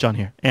Cream Sandwich on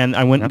here. And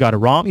I went and got a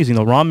ROM using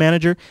the ROM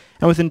manager.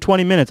 And within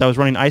 20 minutes, I was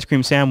running Ice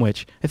Cream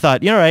Sandwich. I thought,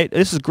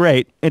 this is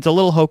great. It's a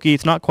little hokey.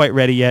 It's not quite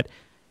ready yet.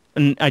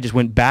 And I just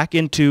went back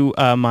into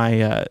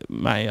my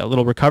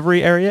little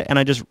recovery area, and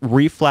I just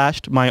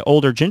reflashed my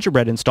older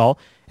Gingerbread install.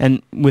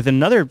 And within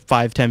another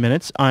 5-10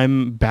 minutes,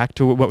 I'm back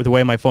to the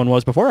way my phone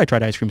was before I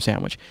tried Ice Cream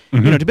Sandwich.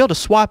 Mm-hmm. To be able to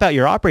swap out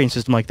your operating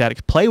system like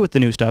that, play with the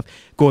new stuff,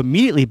 go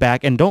immediately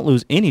back, and don't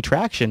lose any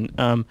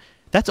traction.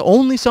 That's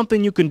only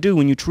something you can do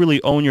when you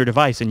truly own your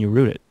device and you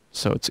root it.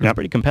 So it's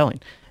pretty compelling,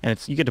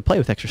 and you get to play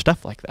with extra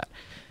stuff like that.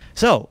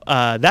 So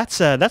that's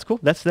cool.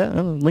 That's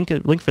the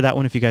link for that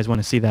one if you guys want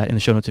to see that in the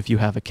show notes if you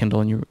have a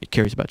Kindle and you're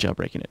curious about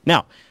jailbreaking it.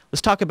 Now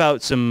let's talk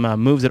about some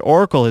moves that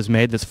Oracle has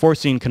made that's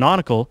forcing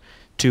Canonical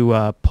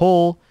to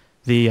pull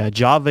the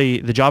Java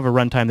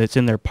runtime that's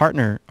in their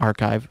partner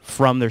archive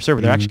from their server.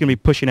 They're actually going to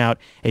be pushing out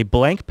a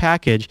blank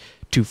package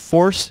to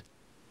force,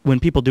 when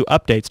people do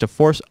updates, to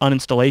force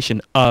uninstallation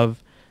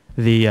of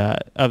the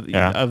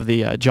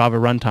Java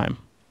runtime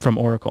from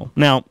Oracle.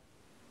 Now,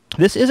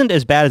 this isn't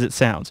as bad as it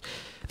sounds.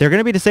 They're going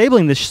to be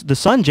disabling the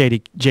Sun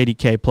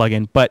JDK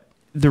plugin, but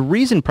the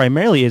reason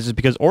primarily is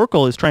because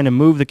Oracle is trying to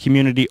move the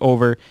community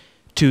over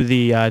to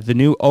the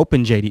new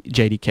Open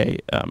JDK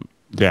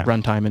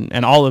runtime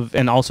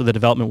and also the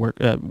development work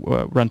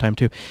runtime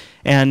too.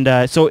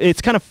 And so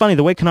it's kind of funny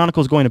the way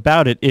Canonical is going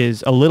about it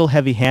is a little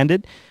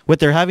heavy-handed. What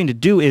they're having to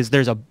do is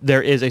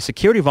there is a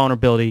security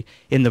vulnerability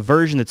in the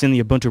version that's in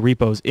the Ubuntu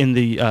repos in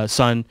the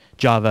Sun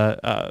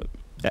Java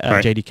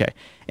JDK,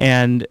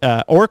 and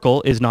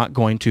Oracle is not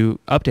going to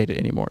update it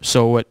anymore.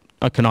 So what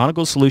a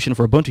Canonical solution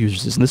for Ubuntu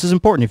users is, and this is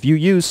important, if you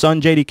use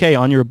Sun JDK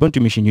on your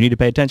Ubuntu machine, you need to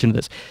pay attention to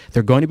this.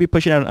 They're going to be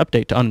pushing out an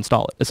update to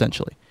uninstall it,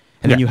 essentially.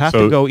 And then you have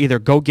to either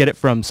go get it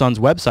from Sun's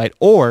website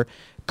or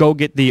go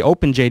get the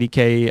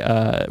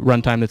OpenJDK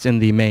runtime that's in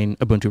the main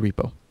Ubuntu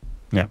repo.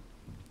 Yeah.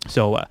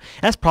 So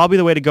that's probably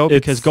the way to go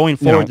because going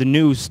forward, the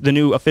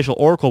new official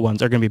Oracle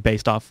ones are going to be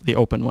based off the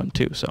Open one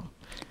too. So.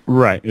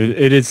 Right.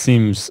 It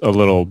seems a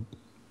little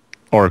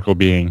Oracle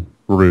being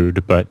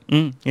rude, but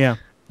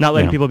not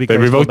letting people be. They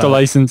revoked the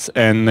license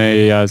and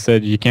they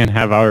said you can't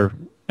have our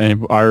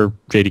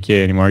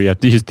JDK anymore. You have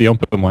to use the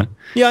Open one.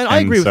 Yeah, and I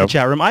agree with the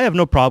chat room. I have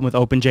no problem with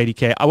Open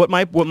JDK. What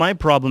my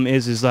problem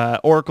is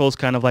Oracle's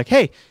kind of like,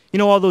 hey,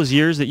 all those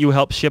years that you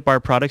helped ship our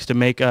products to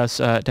make us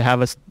to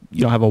have us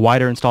have a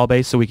wider install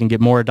base so we can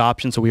get more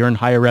adoption, so we earn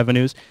higher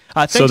revenues.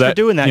 Thanks for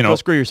doing that. Go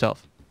screw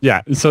yourself.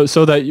 Yeah,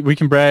 so that we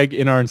can brag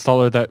in our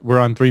installer that we're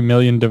on 3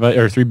 billion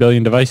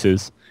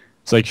devices.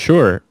 It's like,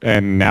 sure,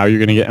 and now you're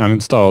going to get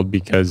uninstalled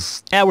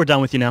because... Yeah, we're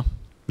done with you now.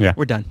 Yeah.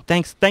 We're done.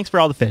 Thanks for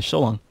all the fish. So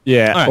long.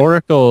 Yeah, right.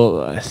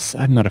 Oracle,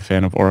 I'm not a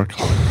fan of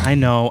Oracle. I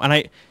know, and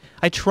I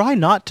try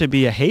not to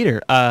be a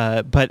hater,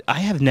 but I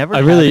have never... I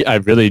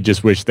really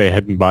just wish they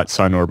hadn't bought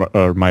Sun or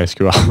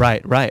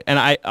MySQL. Right. And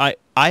I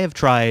have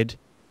tried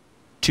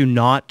to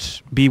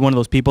not be one of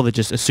those people that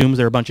just assumes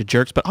they're a bunch of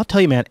jerks, but I'll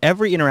tell you, man,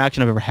 every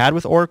interaction I've ever had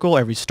with Oracle,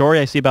 every story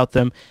I see about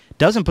them,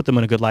 doesn't put them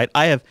in a good light.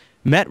 I have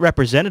met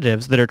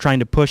representatives that are trying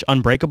to push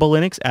Unbreakable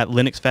Linux at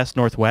Linux Fest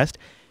Northwest.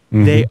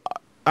 Mm-hmm.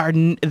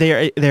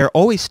 They're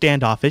always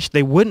standoffish.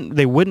 They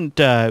wouldn't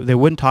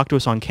talk to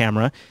us on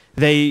camera.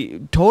 They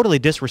totally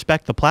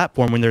disrespect the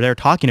platform when they're there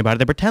talking about it.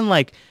 They pretend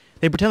like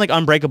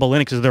Unbreakable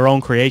Linux is their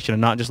own creation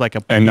and not just like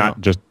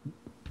just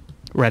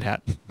Red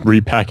Hat.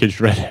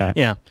 Repackaged Red Hat.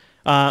 Yeah.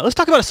 Let's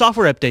talk about a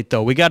software update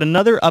though. We got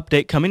another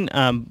update coming.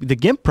 The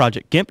GIMP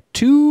project, GIMP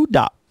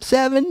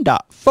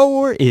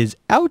 2.7.4 is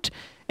out.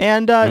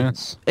 And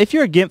if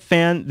you're a GIMP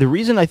fan, the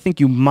reason I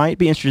think you might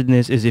be interested in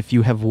this is if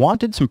you have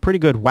wanted some pretty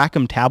good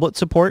Wacom tablet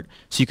support,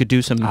 so you could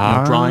do some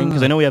drawing.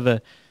 Because I know we have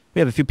a We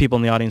have a few people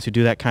in the audience who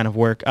do that kind of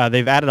work.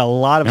 They've added a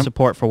lot of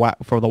support for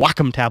the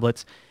Wacom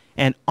tablets.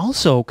 And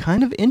also,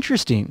 kind of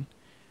interesting,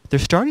 they're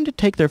starting to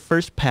take their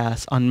first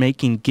pass on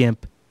making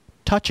GIMP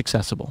touch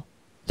accessible.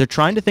 They're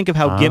trying to think of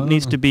how GIMP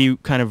needs to be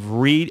kind of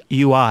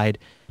re-UI'd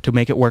to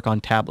make it work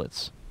on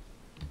tablets.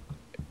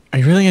 Are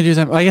you really going to do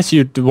that? Well, I guess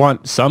you'd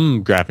want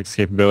some graphics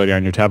capability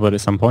on your tablet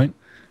at some point.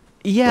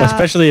 Yeah.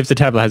 Especially if the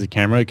tablet has a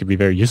camera, it could be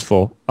very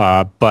useful.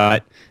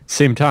 But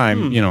same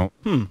time, you know...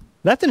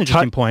 That's an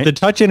interesting point. The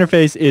touch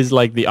interface is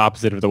like the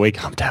opposite of the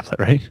Wacom tablet,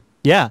 right?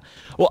 Yeah.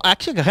 Well,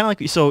 actually, kind of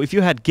like, so if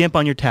you had GIMP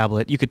on your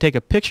tablet, you could take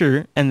a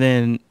picture and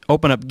then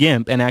open up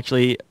GIMP and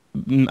actually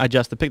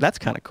adjust the picture. That's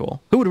kind of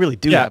cool. Who would really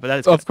do that? But that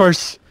is of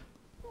course,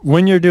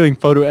 when you're doing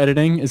photo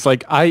editing, it's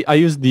like I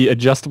use the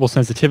adjustable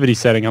sensitivity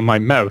setting on my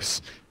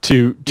mouse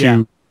to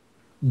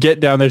get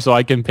down there so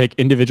I can pick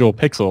individual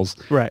pixels.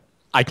 Right.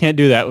 I can't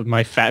do that with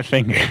my fat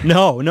finger.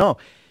 No,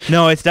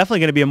 it's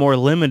definitely going to be a more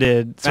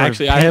limited sort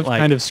Actually, of I have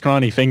kind of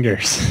scrawny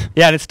fingers.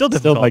 Yeah, and it's still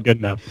difficult. Still not good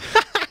enough.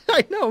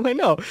 I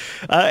know.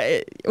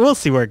 We'll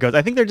see where it goes.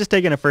 I think they're just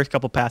taking a first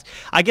couple pass.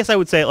 I guess I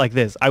would say it like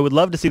this. I would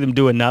love to see them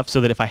do enough so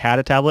that if I had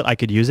a tablet, I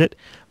could use it.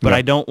 But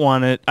I don't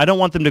want it. I don't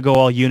want them to go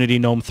all Unity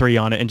GNOME 3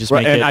 on it and just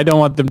make it. And I don't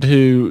want them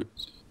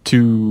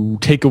to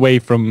take away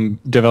from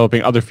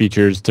developing other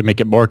features to make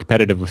it more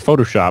competitive with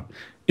Photoshop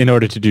in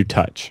order to do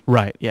touch.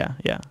 Right. Yeah.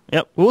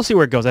 Yep. We'll see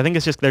where it goes. I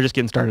think they're just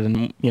getting started,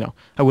 and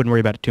I wouldn't worry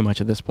about it too much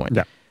at this point.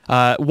 Yeah.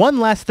 One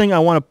last thing I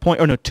want to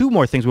point, two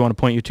more things we want to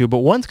point you to, but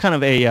one's kind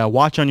of a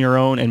watch on your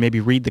own and maybe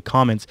read the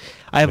comments.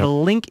 I have a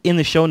link in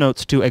the show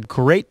notes to a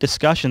great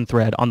discussion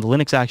thread on the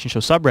Linux Action Show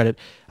subreddit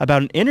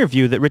about an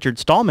interview that Richard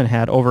Stallman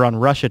had over on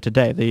Russia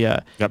Today,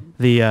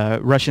 the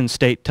Russian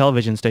state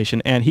television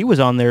station, and he was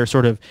on there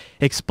sort of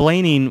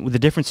explaining the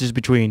differences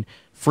between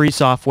free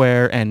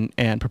software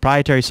and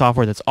proprietary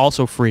software that's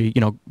also free,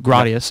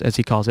 gratis, as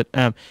he calls it.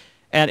 And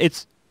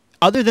it's,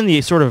 other than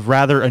the sort of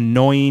rather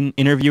annoying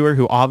interviewer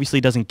who obviously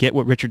doesn't get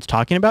what Richard's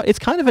talking about, it's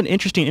kind of an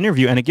interesting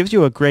interview, and it gives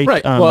you a great...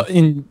 Right. Well,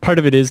 part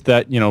of it is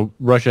that,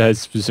 Russia has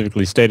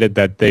specifically stated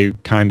that they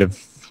kind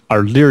of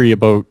are leery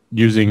about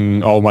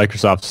using all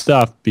Microsoft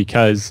stuff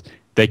because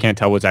they can't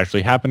tell what's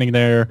actually happening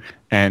there,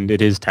 and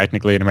it is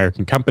technically an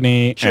American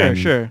company.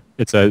 Sure.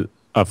 It's a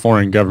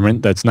foreign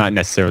government that's not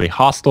necessarily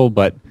hostile,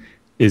 but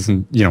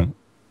isn't,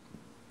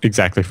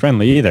 exactly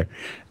friendly either.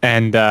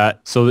 And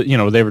so,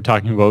 they were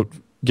talking about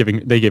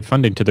they give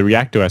funding to the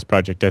ReactOS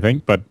project, I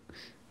think, but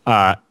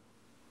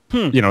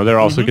they're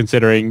also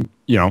considering,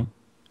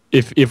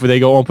 if they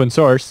go open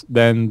source,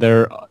 then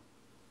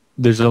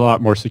there's a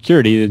lot more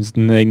security,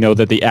 and they know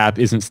that the app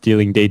isn't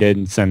stealing data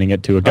and sending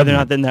it to a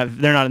government.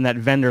 They're not in that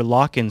vendor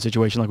lock-in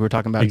situation like we were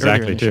talking about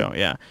earlier in the show.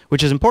 Yeah,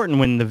 which is important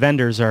when the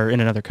vendors are in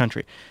another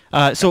country.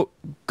 So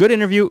good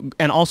interview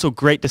and also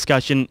great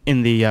discussion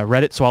in the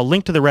Reddit. So I'll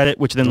link to the Reddit,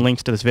 which then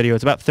links to this video.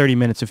 It's about 30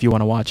 minutes if you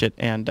want to watch it.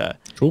 And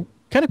cool.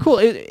 Kind of cool.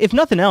 If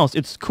nothing else,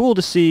 it's cool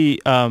to see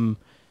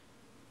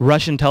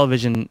Russian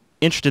television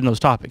interested in those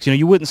topics.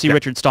 You wouldn't see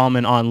Richard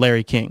Stallman on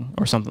Larry King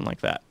or something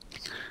like that.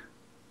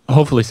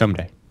 Hopefully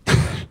someday.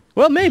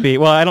 Well, maybe.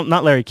 Well,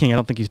 not Larry King. I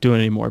don't think he's doing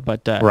it anymore.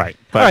 But right.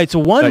 All right. So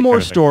one more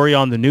story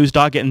on the news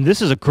docket, and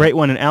this is a great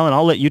one. And Alan,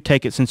 I'll let you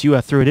take it since you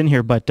threw it in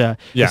here. But the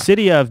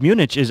city of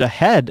Munich is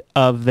ahead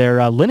of their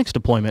Linux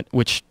deployment,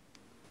 which.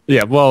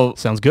 Yeah, well...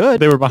 Sounds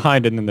good. They were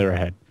behind and then they were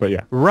ahead, but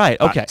yeah.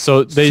 Right, okay.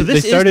 So they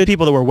started... is the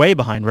people that were way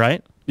behind,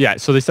 right? Yeah,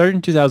 so they started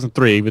in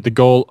 2003 with the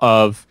goal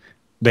of...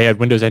 They had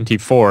Windows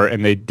NT 4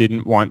 and they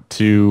didn't want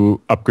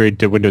to upgrade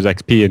to Windows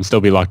XP and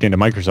still be locked into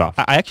Microsoft.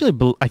 I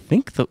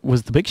think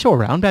was the Big Show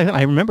around back then?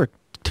 I remember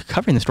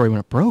covering the story when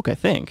it broke, I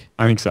think.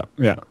 I think so,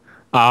 yeah.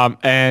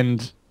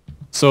 And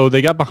so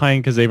they got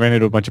behind because they ran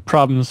into a bunch of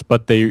problems,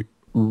 but they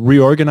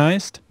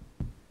reorganized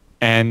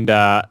and...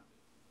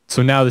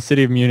 So now the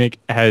city of Munich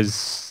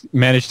has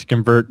managed to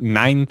convert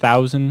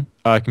 9,000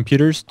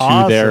 computers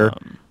to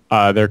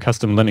their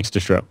custom Linux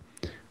distro.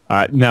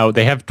 Now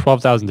they have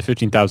 12,000 to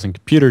 15,000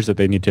 computers that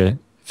they need to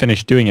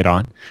finish doing it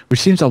on, which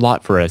seems a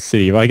lot for a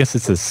city. Well, I guess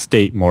it's a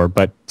state more,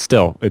 but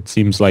still, it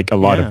seems like a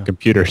lot of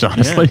computers,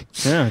 honestly.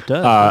 Yeah, it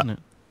does, doesn't it?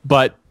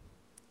 But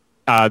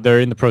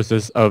they're in the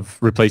process of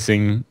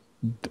replacing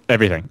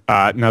everything.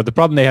 Now the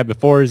problem they had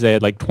before is they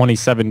had like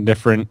 27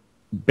 different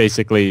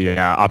basically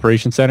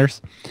operation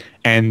centers,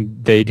 and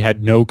they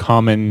had no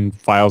common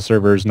file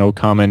servers, no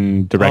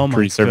common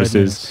directory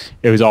services. Goodness.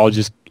 It was all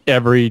just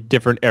every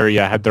different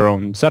area had their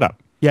own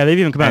setup. Yeah, they've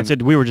even come out and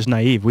said we were just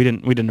naive. We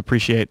didn't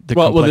appreciate the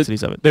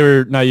complexities of it. They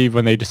were naive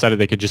when they decided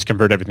they could just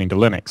convert everything to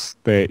Linux.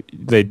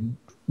 They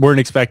weren't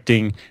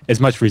expecting as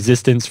much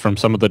resistance from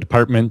some of the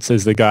departments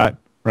as they got,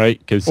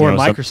 right?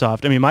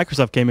 Microsoft.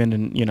 Microsoft came in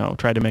and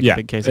tried to make a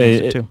big case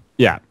against it too.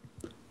 Yeah.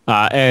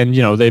 And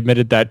they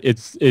admitted that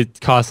it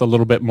costs a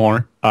little bit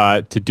more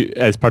to do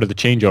as part of the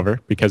changeover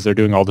because they're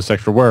doing all this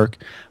extra work.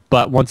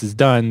 But once it's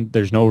done,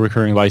 there's no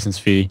recurring license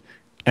fee.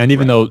 And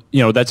even though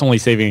that's only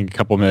saving a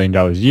couple $1 million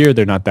a year,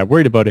 they're not that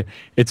worried about it.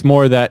 It's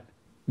more that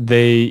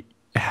they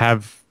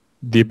have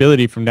the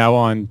ability from now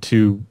on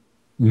to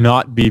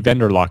not be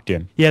vendor locked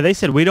in. Yeah, they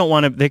said we don't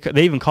want to.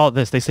 They even call it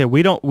this. They say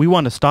we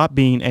want to stop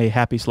being a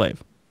happy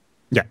slave.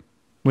 Yeah.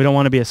 We don't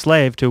want to be a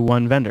slave to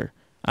one vendor.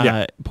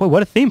 Boy,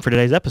 what a theme for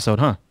today's episode,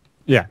 huh?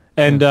 Yeah.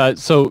 And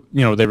so,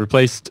 they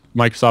replaced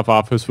Microsoft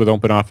Office with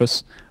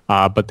OpenOffice,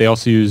 but they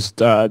also used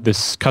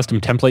this custom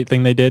template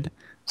thing they did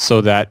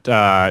so that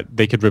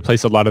they could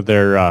replace a lot of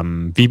their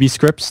VB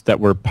scripts that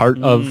were part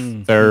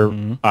of their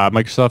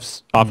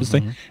Microsoft's Office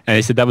thing. And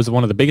they said that was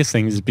one of the biggest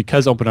things is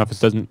because OpenOffice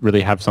doesn't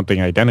really have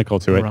something identical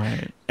to it.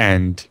 Right.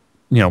 And,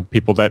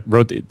 people that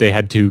wrote it, they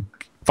had to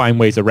find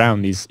ways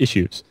around these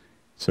issues.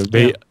 So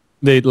they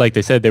like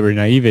they said, they were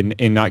naive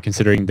in not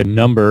considering the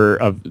number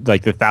of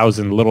like the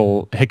 1,000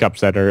 little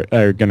hiccups that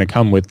are going to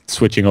come with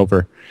switching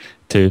over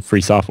to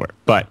free software.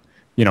 But,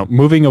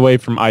 moving away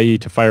from IE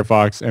to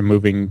Firefox and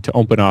moving to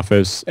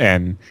OpenOffice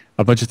and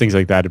a bunch of things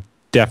like that are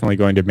definitely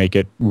going to make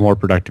it more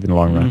productive in the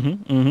long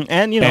run.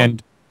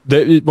 And,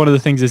 one of the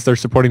things is they're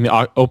supporting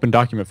the open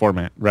document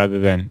format rather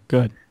than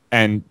good.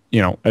 And,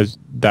 as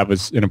that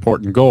was an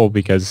important goal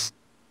because,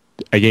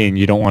 again,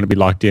 you don't want to be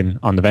locked in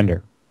on the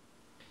vendor.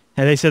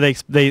 And they said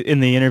they in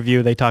the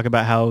interview they talk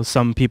about how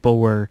some people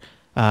were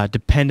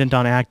dependent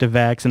on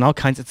ActiveX and all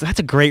kinds of. That's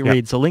a great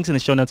read. So links in the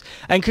show notes.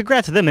 And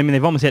congrats to them. I mean,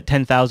 they've almost hit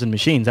 10,000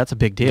 machines. That's a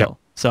big deal. Yep.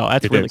 So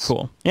that's really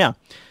cool. Yeah.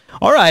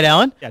 All right,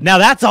 Alan. Yeah. Now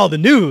that's all the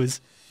news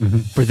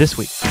for this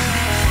week.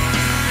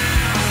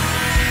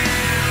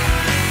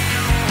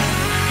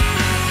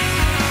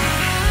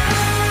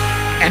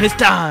 And it's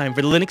time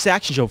for the Linux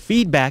Action Show,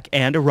 feedback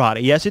and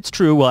errata. Yes, it's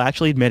true. We'll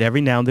actually admit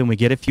every now and then we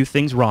get a few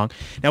things wrong.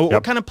 Now, what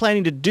we're kind of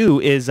planning to do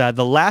is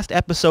the last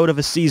episode of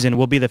a season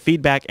will be the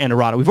feedback and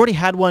errata. We've already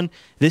had one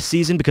this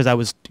season because I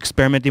was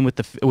experimenting with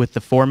the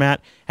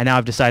format, and now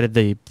I've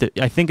decided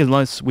I think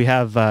unless we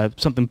have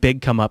something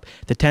big come up,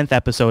 the 10th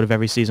episode of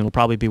every season will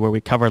probably be where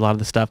we cover a lot of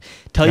the stuff,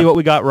 tell you what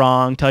we got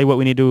wrong, tell you what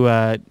we need to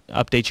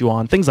update you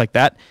on, things like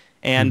that.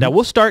 And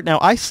we'll start now.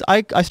 I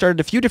started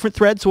a few different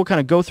threads, so we'll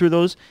kind of go through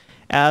those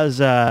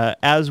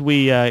as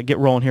we get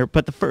rolling here.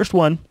 But the first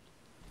one,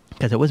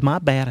 because it was my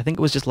bad, I think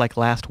it was just like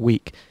last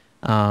week,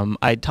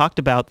 I talked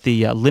about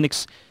the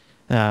Linux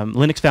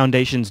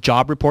Foundation's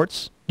job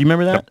reports. Do you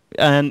remember that?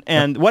 Yep.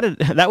 And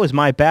that was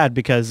my bad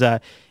because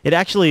it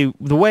actually,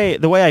 the way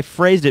I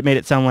phrased it made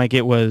it sound like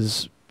it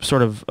was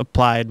sort of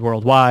applied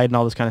worldwide and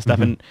all this kind of stuff.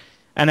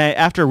 And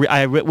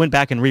I went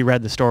back and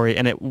reread the story,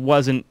 and it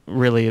wasn't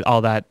really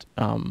all that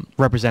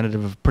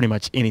representative of pretty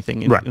much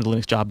anything in the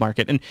Linux job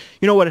market. And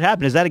you know what had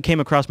happened is that it came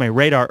across my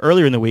radar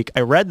earlier in the week.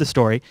 I read the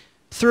story,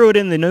 threw it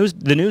in the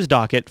news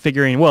docket,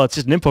 figuring, well, it's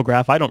just an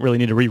infograph. I don't really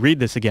need to reread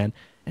this again.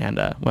 And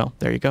well,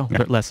 there you go,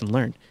 lesson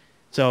learned.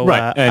 So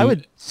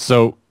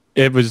so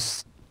it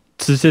was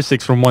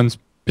statistics from one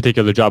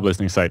particular job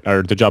listing site,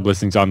 or the job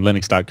listings on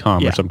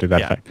Linux.com or something to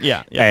that effect.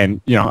 Yeah. And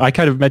I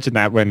kind of mentioned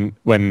that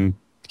when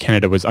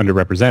Canada was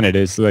underrepresented,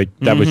 is like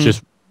that was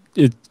just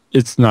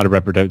it's not a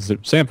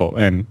representative sample,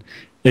 and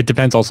it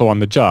depends also on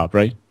the job,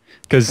 right?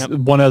 Because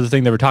one other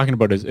thing they were talking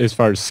about is as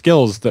far as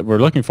skills that we're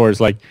looking for is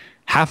like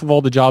half of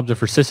all the jobs are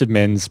for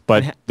sysadmins,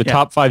 but the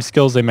top 5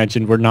 skills they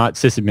mentioned were not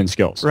sysadmin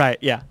skills. Right.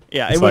 Yeah.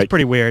 It was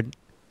pretty weird.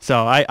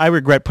 So I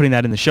regret putting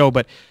that in the show,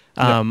 but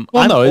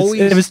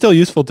it was still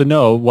useful to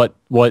know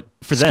what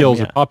skills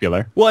are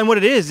popular. Well, and what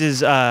it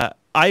is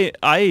I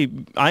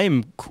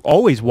am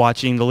always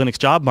watching the Linux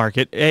job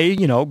market, A,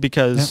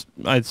 because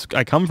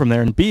I come from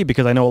there, and B,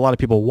 because I know a lot of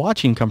people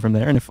watching come from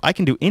there, and if I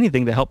can do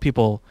anything to help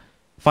people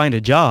find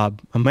a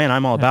job, man,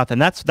 I'm all about that.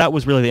 And that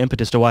was really the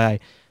impetus to why I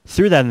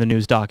threw that in the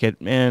news docket,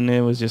 and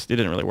it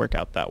didn't really work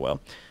out that well.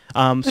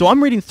 So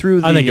I'm reading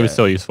through I think it was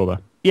still useful, though.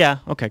 Yeah,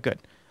 okay, good.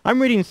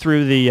 I'm reading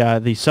through the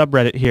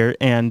subreddit here,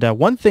 and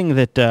one thing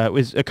that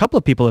was a couple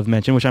of people have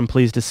mentioned, which I'm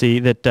pleased to see,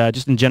 that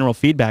just in general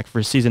feedback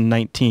for Season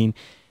 19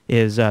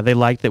 is they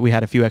liked that we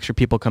had a few extra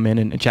people come in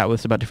and chat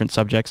with us about different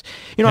subjects.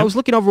 I was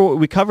looking over what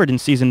we covered in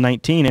Season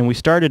 19, and we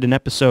started in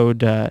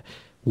Episode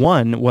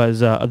 1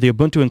 was the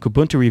Ubuntu and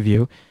Kubuntu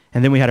review,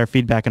 and then we had our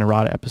feedback and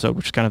errata episode,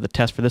 which is kind of the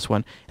test for this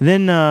one. And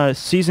then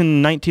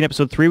Season 19,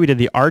 Episode 3, we did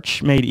the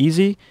Arch Made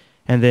Easy,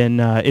 and then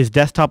is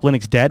Desktop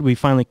Linux Dead? We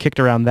finally kicked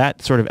around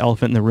that sort of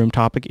elephant in the room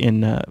topic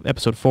in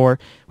Episode 4.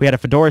 We had a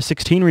Fedora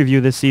 16 review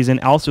this season,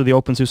 also the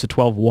OpenSUSE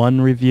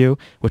 12.1 review,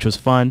 which was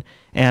fun.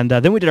 And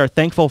then we did our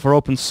Thankful for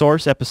Open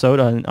Source episode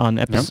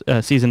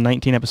on Season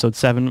 19, Episode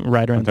 7,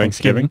 right around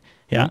Thanksgiving.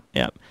 Yeah.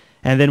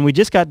 And then we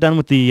just got done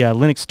with the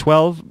Linux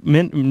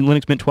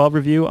Mint 12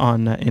 review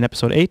in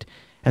Episode 8.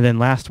 And then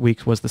last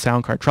week was the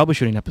sound card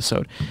troubleshooting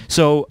episode.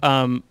 So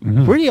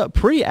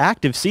pretty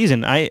active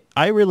season. I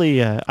really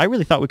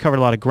thought we covered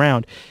a lot of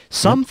ground.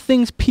 Some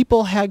things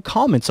people had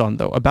comments on,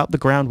 though, about the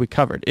ground we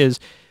covered is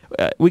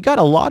we got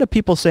a lot of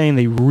people saying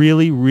they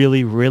really,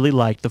 really, really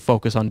liked the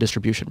focus on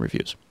distribution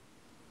reviews.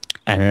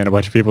 And then a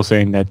bunch of people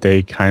saying that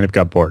they kind of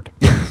got bored.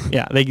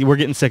 Yeah, they were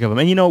getting sick of them.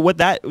 And you know what?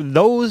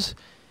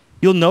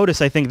 You'll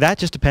notice, I think that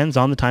just depends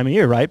on the time of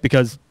year, right?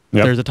 Because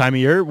there's a time of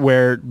year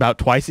where about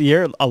twice a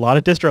year, a lot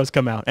of distros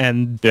come out,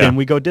 and then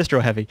we go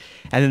distro heavy.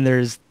 And then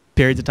there's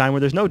periods of time where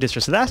there's no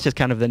distro. So that's just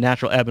kind of the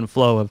natural ebb and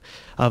flow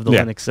of the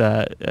Linux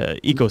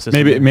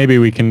ecosystem. Maybe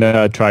we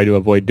can try to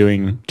avoid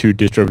doing 2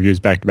 distro reviews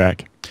back to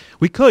back.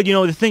 We could.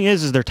 The thing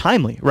is they're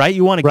timely, right?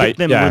 You want to get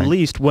them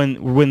released when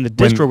the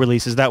distro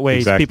releases. That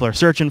way people are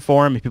searching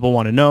for them, if people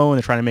want to know, and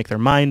they're trying to make their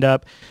mind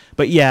up.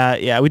 But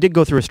yeah, we did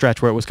go through a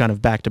stretch where it was kind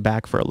of back to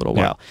back for a little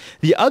while.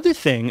 The other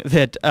thing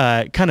that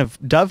kind of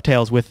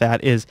dovetails with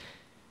that is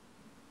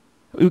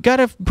we've got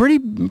a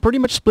pretty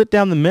much split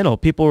down the middle.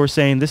 People were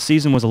saying this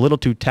season was a little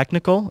too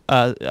technical,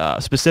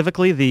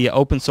 specifically the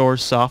open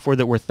source software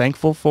that we're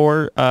thankful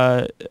for.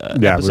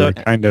 We're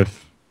kind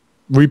of...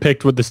 We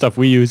picked what the stuff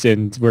we use,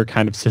 and we're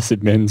kind of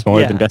sysadmins more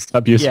than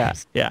desktop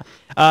users. Yeah.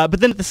 But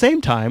then at the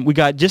same time, we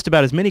got just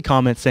about as many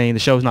comments saying the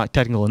show's not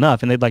technical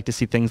enough, and they'd like to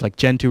see things like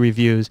Gen 2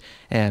 reviews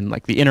and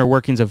like the inner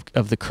workings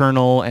of the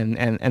kernel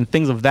and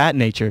things of that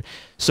nature.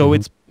 So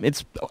it's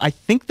I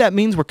think that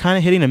means we're kind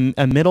of hitting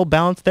a middle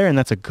balance there, and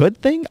that's a good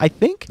thing, I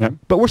think. Yep.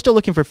 But we're still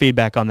looking for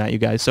feedback on that, you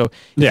guys. So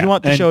if you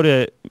want the show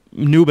to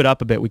noob it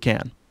up a bit, we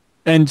can.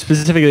 And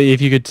specifically,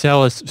 if you could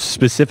tell us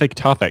specific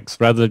topics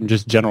rather than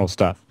just general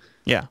stuff.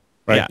 Yeah.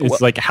 Right. Yeah, it's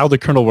like how the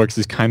kernel works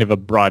is kind of a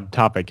broad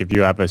topic. If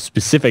you have a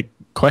specific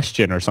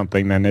question or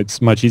something, then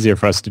it's much easier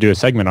for us to do a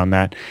segment on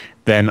that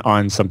than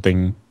on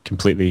something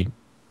completely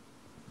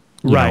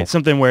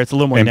something where it's a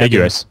little more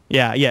ambiguous.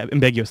 Yeah,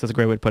 ambiguous. That's a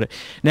great way to put it.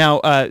 Now,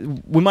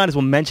 we might as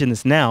well mention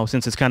this now,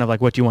 since it's kind of like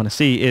what you want to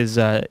see, is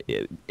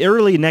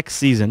early next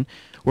season,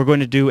 we're going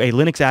to do a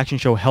Linux Action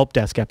Show help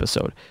desk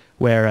episode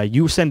where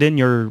you send in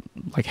your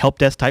like help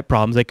desk type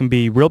problems. They can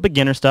be real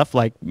beginner stuff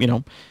like,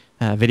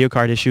 video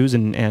card issues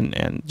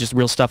and just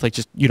real stuff like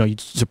you're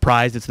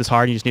surprised it's this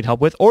hard and you just need help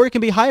with, or it can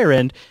be higher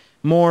end,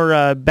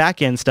 more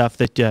back end stuff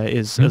that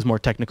is more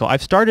technical.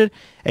 I've started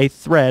a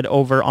thread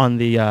over on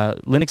the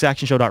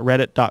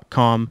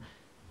linuxactionshow.reddit.com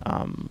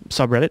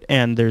subreddit,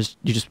 and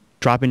you just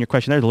drop in your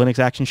question there, the Linux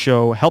Action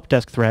Show help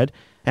desk thread,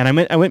 and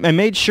I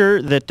made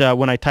sure that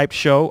when I typed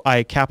show,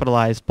 I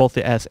capitalized both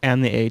the S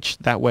and the H.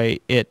 That way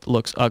it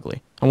looks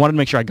ugly. I wanted to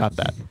make sure I got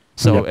that.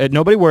 So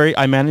nobody worry,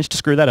 I managed to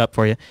screw that up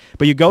for you.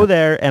 But you go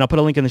there, and I'll put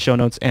a link in the show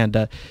notes,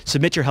 and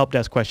submit your help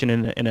desk question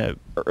in a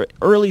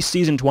early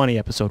season 20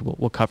 episode.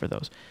 We'll cover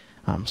those.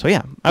 I was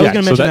going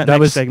to mention that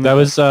next segment. That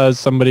was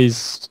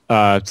somebody's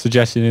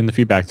suggestion in the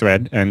feedback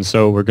thread, and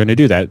so we're going to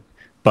do that.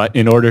 But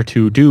in order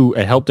to do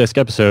a help desk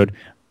episode,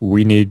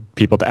 we need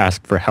people to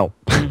ask for help.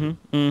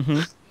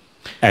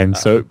 And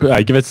so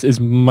give us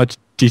as much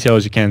detail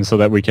as you can so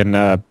that we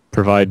can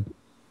provide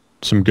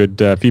some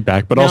good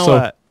feedback. But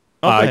also...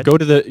 go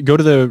to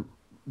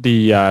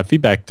the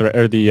feedback thread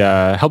or the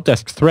help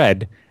desk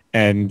thread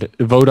and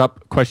vote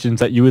up questions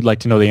that you would like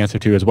to know the answer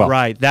to as well.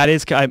 Right. That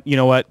is, you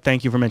know what?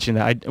 Thank you for mentioning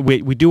that.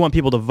 We do want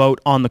people to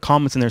vote on the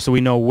comments in there so we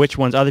know which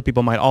ones other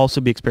people might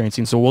also be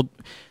experiencing. So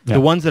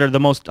the ones that are the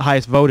most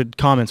highest voted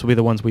comments will be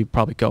the ones we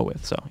probably go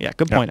with. So yeah,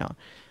 good point out.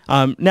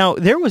 Now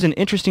there was an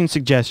interesting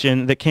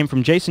suggestion that came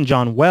from Jason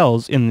John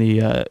Wells in the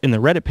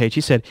Reddit page.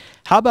 He said,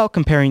 "How about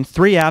comparing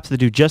 3 apps that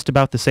do just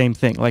about the same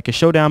thing, like a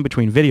showdown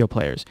between video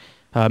players?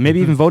 Maybe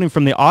even voting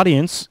from the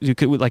audience. You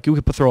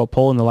could throw a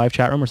poll in the live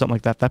chat room or something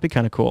like that. That'd be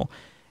kind of cool.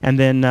 And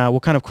then we'll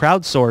kind of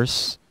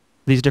crowdsource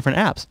these different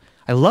apps.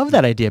 I love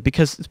that idea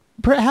because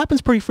it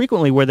happens pretty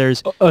frequently where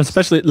there's...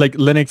 Especially like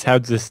Linux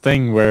has this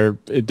thing where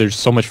there's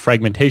so much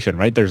fragmentation,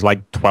 right? There's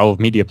like 12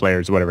 media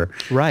players or whatever.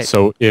 Right.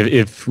 So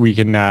if we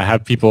can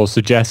have people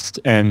suggest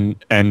and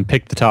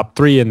pick the top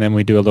 3 and then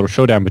we do a little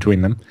showdown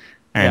between them.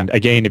 And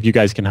again, if you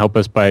guys can help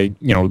us by,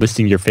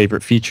 listing your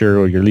favorite feature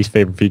or your least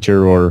favorite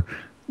feature or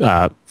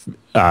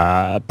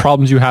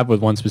problems you have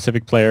with one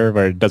specific player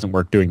where it doesn't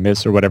work doing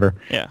this or whatever,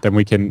 then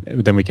we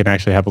can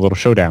actually have a little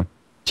showdown.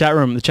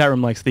 The chat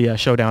room likes the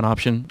showdown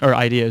option or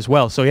idea as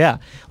well. So yeah,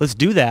 let's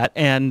do that,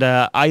 and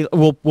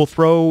we'll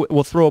throw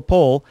a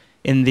poll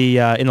in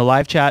the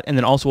live chat, and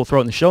then also we'll throw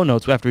it in the show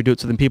notes after we do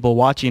it, so then people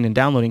watching and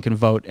downloading can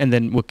vote, and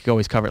then we could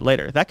always cover it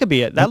later. That could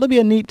be it. That'll be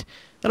a neat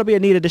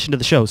addition to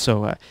the show.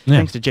 So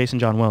thanks to Jason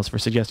John Wells for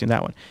suggesting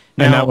that one.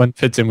 Now, and that one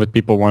fits in with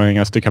people wanting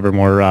us to cover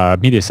more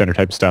media center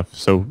type stuff.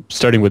 So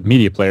starting with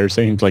media players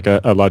seems like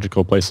a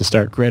logical place to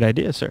start. Great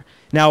idea, sir.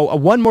 Now,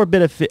 one more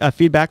bit of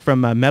feedback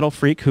from Metal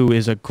Freak, who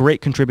is a great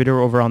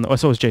contributor over on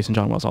so is Jason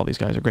John Wells. All these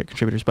guys are great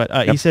contributors.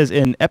 But he says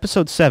in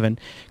episode 7,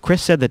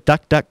 Chris said that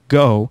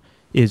DuckDuckGo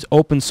is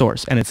open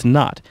source, and it's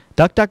not.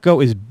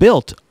 DuckDuckGo is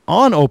built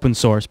on open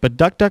source, but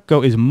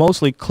DuckDuckGo is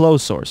mostly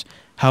closed source.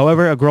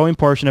 However, a growing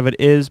portion of it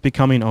is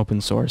becoming open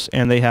source,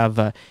 and they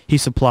have he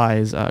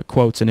supplies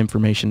quotes and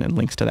information and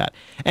links to that.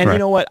 And you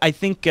know what? I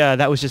think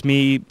that was just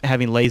me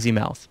having lazy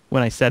mouth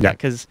when I said that,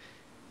 because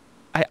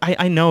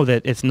I know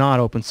that it's not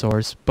open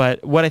source,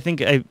 but what I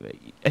think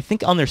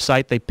on their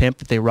site they pimp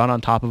that they run on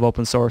top of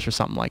open source or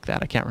something like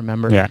that. I can't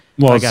remember. Yeah,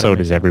 well, so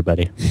does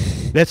everybody.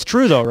 That's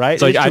true, though,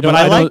 right? Like, I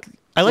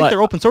like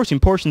their open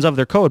sourcing portions of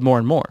their code more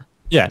and more.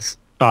 Yes,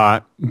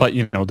 but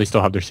they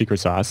still have their secret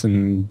sauce,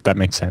 and that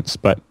makes sense.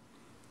 But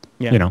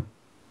you know,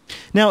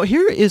 Now,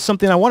 here is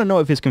something I want to know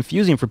if it's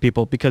confusing for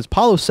people, because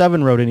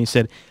Paulo7 wrote in, he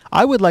said,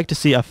 I would like to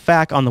see a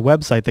FAQ on the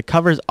website that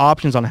covers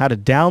options on how to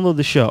download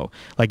the show,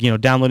 like,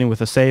 downloading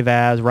with a save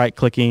as,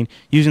 right-clicking,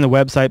 using the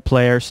website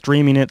player,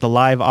 streaming it, the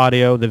live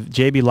audio, the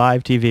JB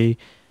Live TV,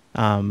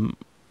 and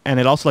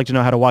I'd also like to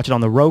know how to watch it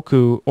on the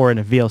Roku or in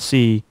a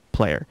VLC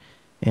player.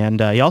 And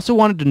he also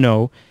wanted to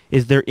know,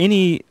 is there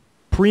any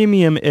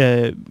premium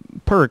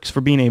perks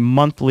for being a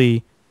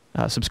monthly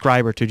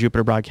subscriber to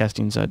Jupiter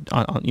Broadcasting's,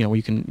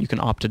 you can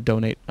opt to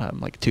donate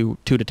like $2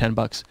 to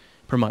 $10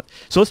 per month.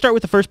 So let's start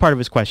with the first part of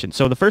his question.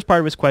 So the first part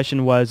of his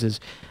question was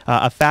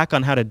a FAQ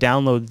on how to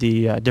download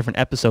the different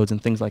episodes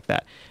and things like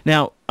that.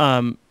 Now,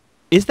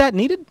 is that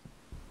needed?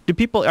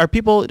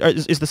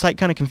 Is the site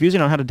kind of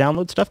confusing on how to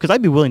download stuff? Because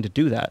I'd be willing to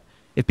do that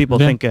if people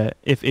think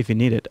if you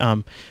need it.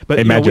 But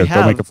hey, Magic,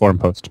 go make a forum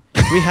post.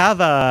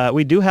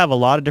 we do have a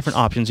lot of different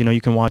options.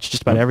 You can watch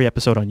just about every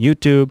episode on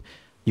YouTube.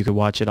 You could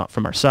watch it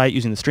from our site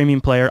using the streaming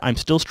player. I'm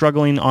still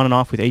struggling on and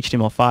off with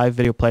HTML5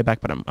 video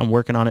playback, but I'm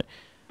working on it.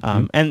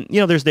 And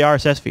there's the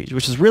RSS feeds,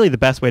 which is really the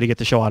best way to get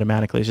the show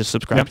automatically, is just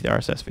subscribe to the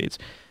RSS feeds.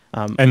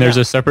 And there's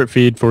a separate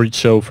feed for each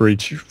show for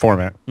each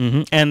format.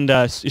 And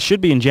it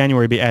should be in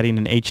January be adding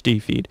an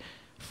HD feed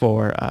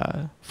for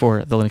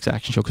the Linux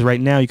Action Show, because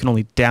right now you can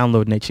only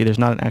download an HD. There's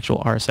not an actual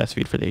RSS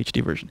feed for the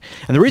HD version.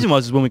 And the reason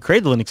was when we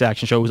created the Linux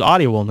Action Show, it was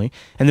audio only,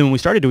 and then when we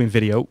started doing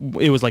video,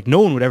 it was like no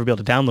one would ever be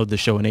able to download the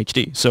show in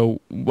HD. So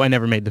I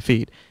never made the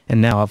feed,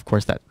 and now of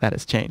course that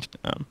has changed.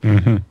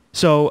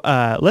 So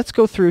let's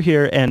go through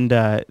here, and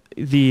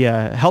the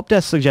help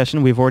desk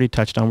suggestion we've already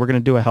touched on. We're going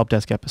to do a help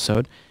desk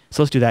episode.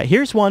 So let's do that.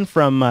 Here's one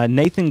from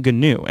Nathan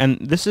Gnu, and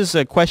this is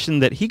a question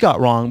that he got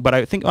wrong, but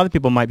I think other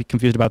people might be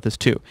confused about this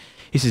too.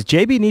 He says,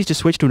 JB needs to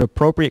switch to an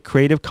appropriate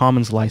Creative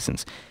Commons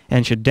license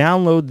and should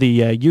download the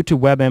YouTube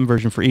WebM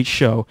version for each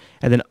show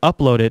and then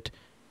upload it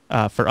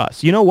for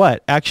us. You know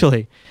what?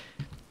 Actually,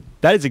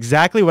 that is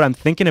exactly what I'm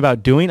thinking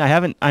about doing.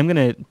 I'm going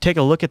to take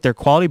a look at their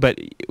quality, but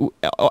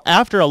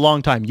after a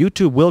long time,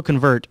 YouTube will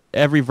convert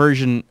every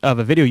version of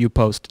a video you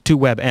post to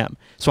WebM.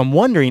 So I'm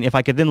wondering if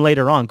I could then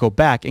later on go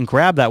back and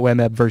grab that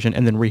WebM version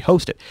and then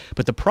rehost it.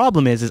 But the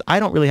problem is I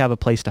don't really have a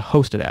place to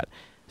host it at.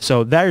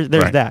 So there's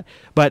that.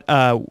 But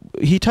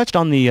he touched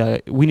on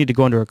the we need to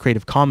go under a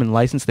Creative Commons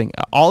license thing.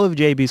 All of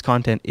JB's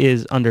content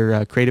is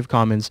under Creative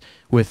Commons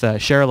with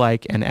share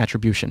alike and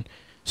attribution.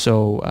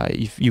 So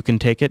if you can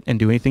take it and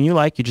do anything you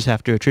like, you just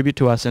have to attribute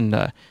to us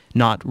and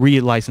not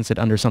re-license it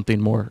under something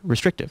more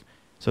restrictive.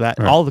 So that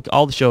all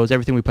the shows,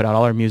 everything we put out,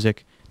 all our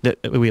music that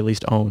we at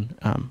least own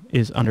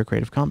is under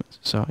Creative Commons.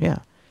 So yeah.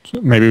 So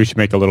maybe we should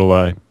make a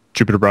little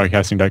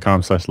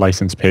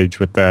jupiterbroadcasting.com/license page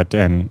with that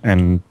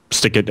and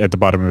stick it at the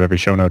bottom of every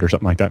show note or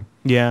something like that.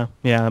 Yeah,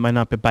 that might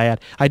not be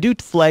bad. I do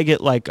flag it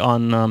like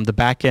on the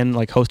back end,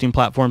 like hosting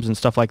platforms and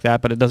stuff like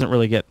that, but it doesn't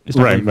really it's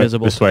not really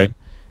visible. This way,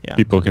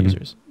 people can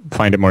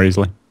find it more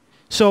easily.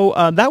 So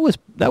that was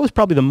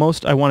probably the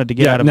most I wanted to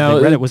get out of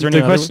Reddit. Was there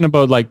the question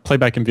about like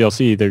playback in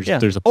VLC? There's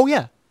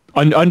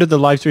under the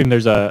live stream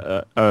there's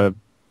a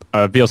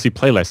VLC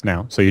playlist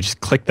now. So you just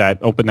click that,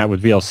 open that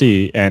with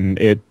VLC, and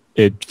it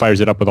fires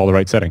it up with all the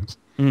right settings.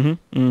 And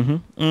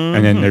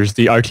then there's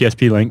the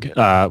RTSP link,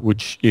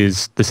 which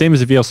is the same as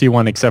the VLC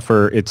one, except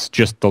for it's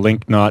just the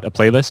link, not a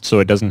playlist. So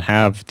it doesn't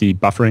have the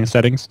buffering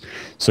settings.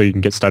 So you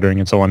can get stuttering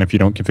and so on if you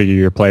don't configure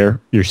your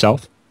player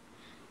yourself.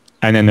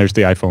 And then there's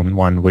the iPhone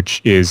one,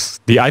 which is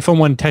the iPhone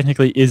one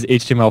technically is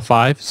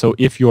HTML5. So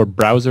if your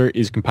browser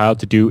is compiled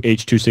to do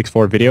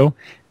H.264 video,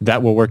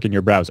 that will work in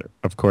your browser.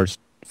 Of course,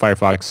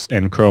 Firefox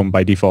and Chrome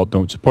by default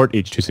don't support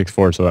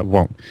H.264, so that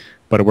won't.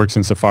 But it works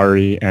in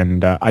Safari,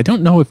 and I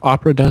don't know if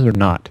Opera does or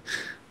not.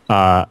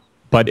 But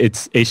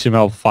it's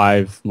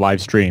HTML5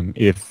 live stream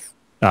if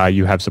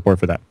you have support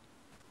for that.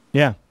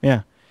 Yeah.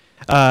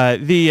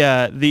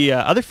 The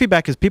other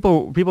feedback is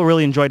people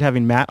really enjoyed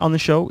having Matt on the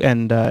show,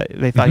 and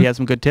they thought he had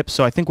some good tips.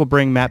 So I think we'll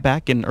bring Matt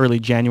back in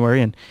early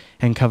January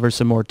and cover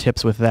some more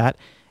tips with that.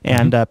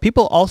 And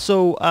people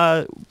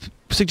also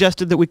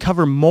suggested that we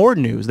cover more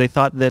news. They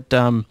thought that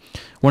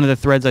one of the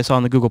threads I saw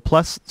in the Google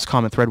Plus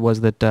comment thread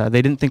was that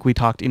they didn't think we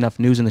talked enough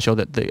news in the show,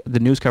 that the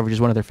news coverage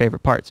is one of their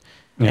favorite parts.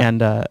 Yeah.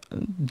 And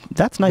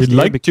that's nice. We'd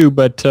like to,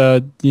 but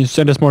you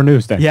send us more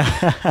news then. Yeah,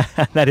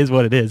 that is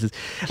what it is.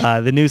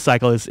 The news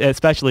cycle is,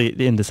 especially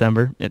in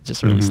December, it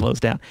just really slows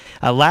down.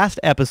 Last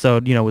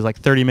episode, was like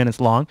 30 minutes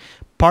long,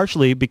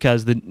 partially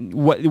because the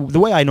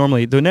way I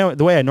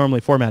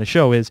normally format a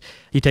show is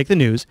you take the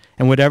news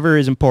and whatever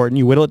is important,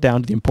 you whittle it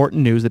down to the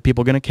important news that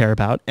people are going to care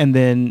about, and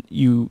then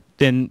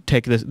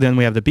take this. Then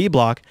we have the B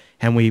block,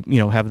 and we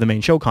have the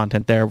main show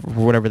content there,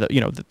 whatever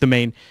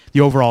the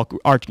overall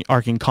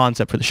arcing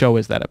concept for the show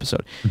is that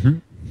episode.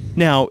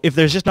 Now, if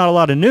there's just not a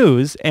lot of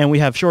news and we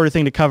have shorter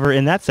thing to cover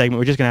in that segment,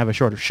 we're just going to have a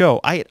shorter show.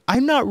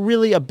 I'm not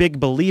really a big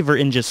believer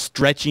in just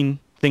stretching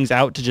things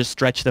out to just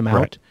stretch them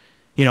out.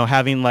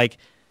 Having like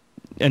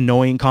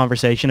annoying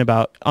conversation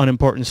about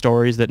unimportant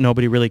stories that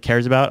nobody really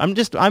cares about.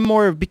 I'm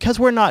more, because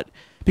we're not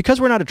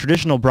because we're not a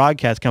traditional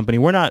broadcast company,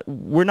 we're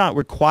not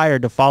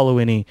required to follow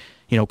any,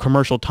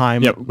 commercial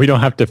time. Yeah, we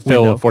don't have to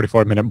fill a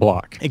 44-minute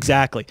block.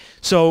 Exactly.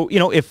 So,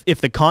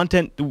 if the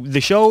content,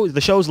 the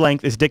show's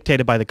length is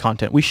dictated by the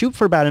content. We shoot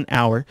for about an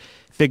hour,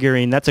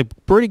 figuring that's a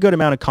pretty good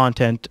amount of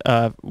content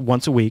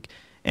once a week.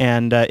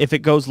 And if it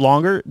goes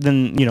longer,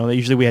 then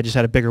usually we just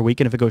had a bigger week,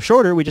 and if it goes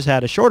shorter, we just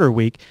had a shorter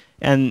week.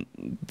 And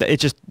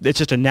it's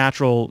just a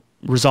natural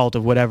result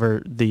of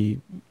whatever the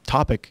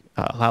topic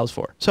allows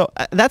for. So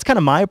that's kind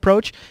of my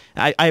approach.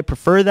 I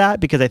prefer that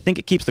because I think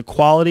it keeps the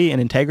quality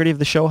and integrity of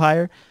the show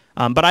higher.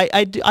 But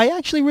I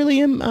actually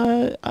really am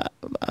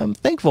I'm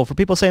thankful for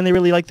people saying they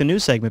really like the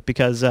news segment,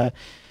 because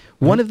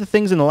one of the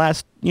things in the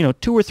last 2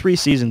 or 3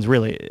 seasons,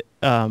 really,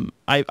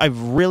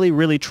 I've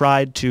really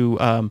tried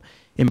to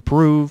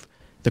improve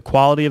the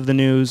quality of the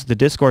news, the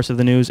discourse of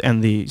the news,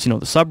 and the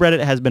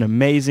subreddit has been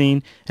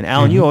amazing. And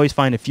Alan, you always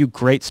find a few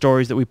great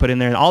stories that we put in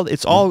there, and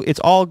it's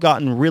all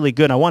gotten really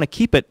good. And I want to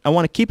keep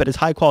it as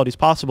high quality as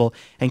possible,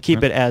 and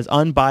keep it as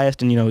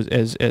unbiased and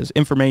as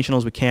informational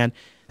as we can.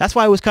 That's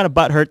why I was kind of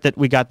butthurt that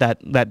we got that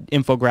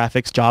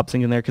infographics job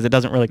thing in there, because it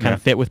doesn't really kind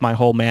of fit with my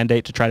whole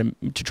mandate to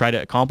try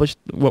to accomplish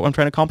what I'm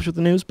trying to accomplish with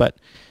the news. But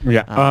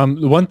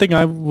one thing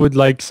I would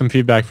like some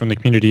feedback from the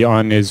community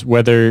on is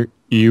whether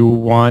you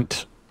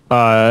want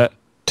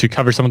to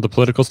cover some of the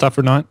political stuff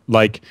or not,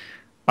 like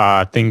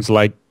things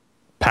like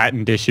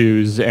patent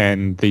issues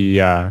and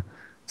the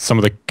some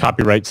of the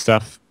copyright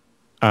stuff.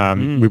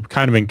 We've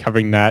kind of been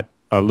covering that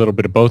a little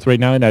bit of both right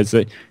now. And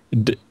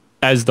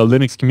as the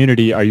Linux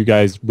community, are you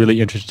guys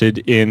really interested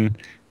in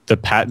the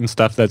patent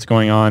stuff that's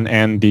going on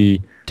and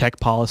the tech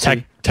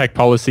policy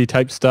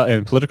type stuff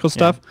and political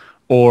stuff?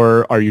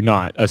 Or are you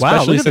not?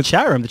 Wow, look at the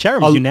chat room. The chat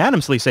room is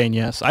unanimously saying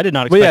yes. I did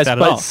not expect that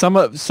at all. Some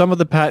of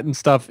the patent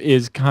stuff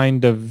is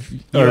kind of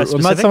US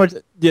not so much.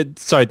 Yeah,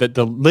 sorry,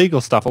 the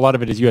legal stuff. A lot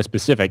of it is U.S.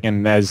 specific,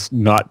 and as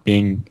not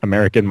being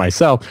American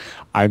myself,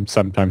 I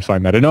sometimes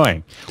find that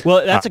annoying.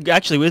 Well, that's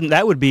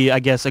that would be, I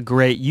guess,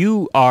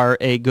 you are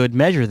a good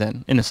measure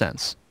then, in a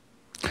sense.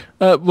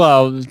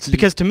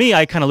 Because to me,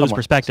 I kind of lose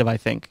perspective. I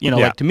think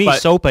like to me,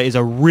 SOPA is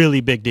a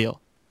really big deal.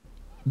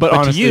 But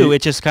honestly, to you,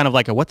 it's just kind of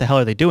like a what the hell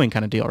are they doing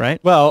kind of deal,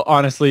 right? Well,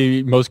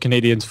 honestly, most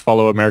Canadians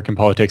follow American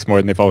politics more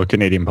than they follow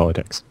Canadian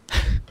politics.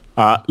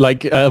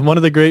 One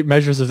of the great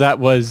measures of that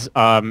was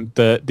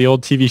the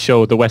old TV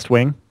show The West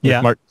Wing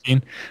with Martin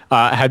Sheen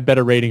had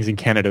better ratings in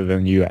Canada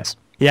than the U.S.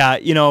 Yeah,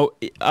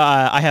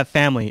 I have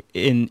family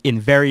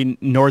in very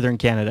northern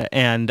Canada,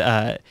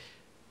 and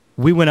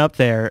we went up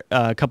there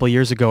a couple of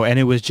years ago, and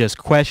it was just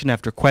question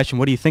after question.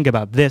 What do you think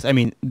about this? I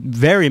mean,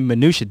 very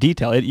minutiae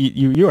detail.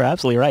 You were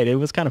absolutely right. It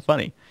was kind of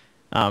funny.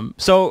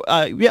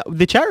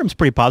 The chat room's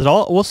pretty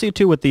positive. We'll see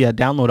too what the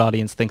download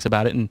audience thinks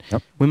about it, and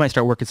we might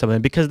start working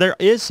something, because there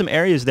is some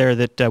areas there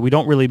that we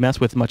don't really mess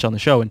with much on the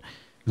show,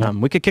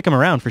 and we could kick them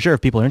around for sure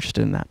if people are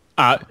interested in that.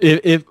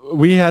 If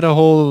we had a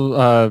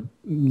whole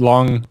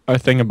long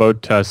thing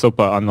about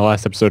SOPA on the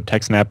last episode of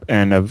TechSnap,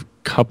 and a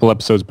couple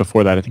episodes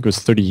before that, I think it was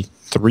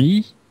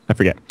 33. I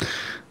forget.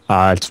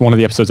 It's one of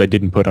the episodes I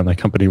didn't put on the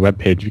company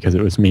webpage because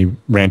it was me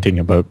ranting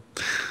about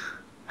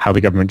how the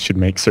government should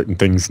make certain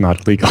things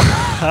not illegal.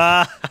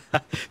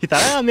 You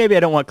thought, maybe I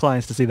don't want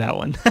clients to see that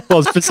one.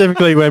 Well,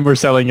 specifically when we're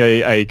selling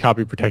a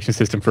copy protection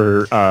system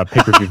for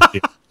pay-per-view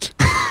video.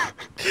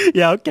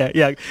 Yeah, okay.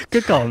 Yeah,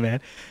 good call, man.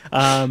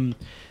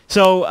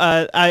 So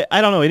I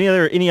don't know,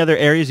 any other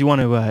areas you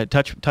want to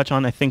touch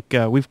on? I think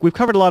we've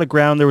covered a lot of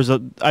ground.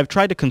 I've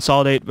tried to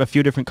consolidate a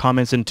few different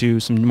comments into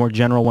some more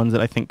general ones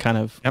that I think kind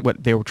of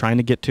what they were trying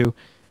to get to.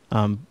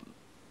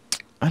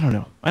 I don't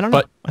know.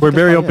 But we're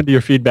very open to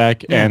your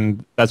feedback,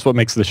 and that's what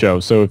makes the show.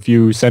 So if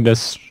you send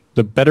us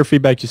the better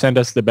feedback you send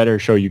us, the better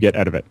show you get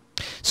out of it.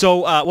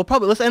 So we'll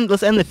probably let's end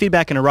the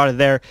feedback in Errata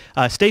there.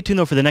 Stay tuned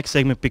though for the next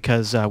segment,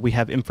 because we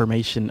have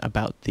information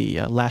about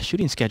the last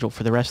shooting schedule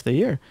for the rest of the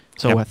year.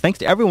 So thanks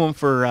to everyone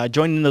for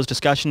joining in those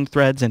discussion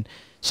threads and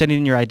sending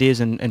in your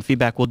ideas and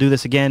feedback. We'll do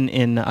this again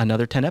in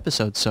another 10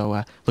 episodes.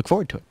 So look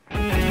forward to it.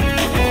 And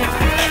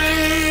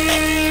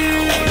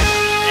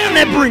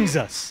that brings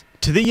us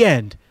to the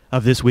end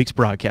of this week's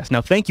broadcast.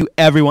 Now, thank you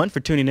everyone for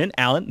tuning in.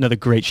 Alan, another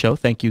great show.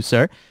 Thank you,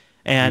 sir.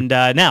 And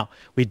now,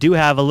 we do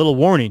have a little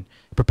warning.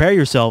 Prepare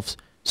yourselves.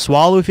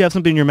 Swallow if you have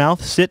something in your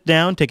mouth. Sit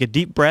down. Take a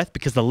deep breath,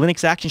 because the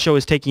Linux Action Show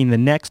is taking the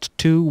next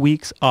 2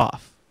 weeks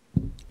off.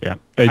 Yeah.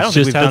 It's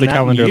just how the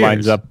calendar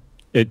lines up.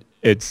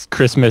 It's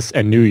Christmas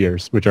and New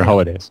Year's, which are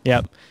holidays.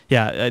 Yep.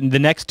 Yeah. The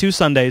next 2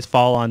 Sundays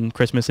fall on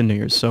Christmas and New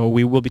Year's. So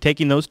we will be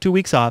taking those 2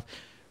 weeks off,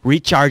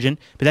 recharging.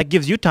 But that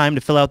gives you time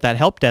to fill out that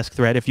help desk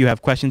thread if you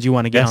have questions you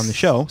want to get on the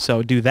show.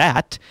 So do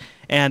that.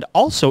 And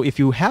also, if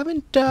you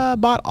haven't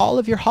bought all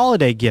of your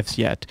holiday gifts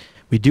yet,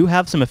 we do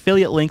have some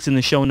affiliate links in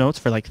the show notes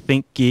for like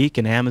ThinkGeek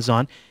and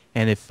Amazon.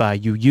 And if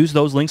you use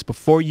those links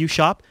before you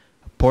shop,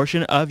 a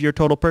portion of your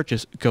total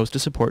purchase goes to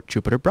support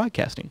Jupiter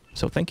Broadcasting.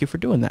 So thank you for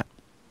doing that.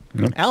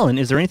 Alan,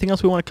 is there anything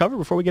else we want to cover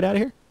before we get out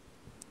of here?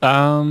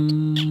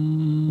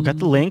 We got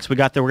the links. We're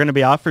going to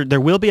be offered.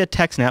 There will be a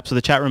tech snap. So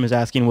the chat room is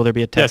asking, will there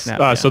be a tech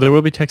snap? So there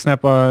will be tech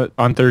snap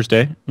on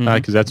Thursday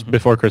because that's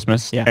before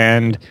Christmas. Yeah.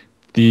 And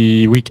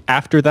the week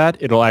after that,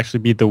 it'll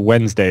actually be the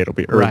Wednesday. It'll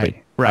be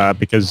early. Right.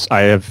 Because I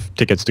have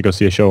tickets to go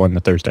see a show on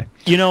the Thursday.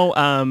 You know,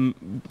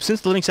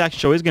 since the Linux Action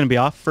Show is going to be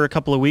off for a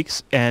couple of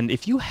weeks, and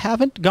if you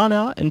haven't gone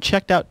out and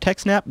checked out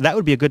TechSnap, that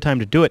would be a good time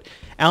to do it.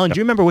 Alan, do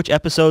you remember which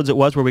episodes it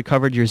was where we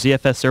covered your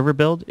ZFS server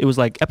build? It was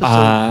like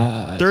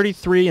episode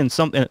 33 and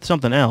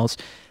something else.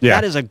 Yeah.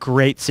 That is a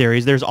great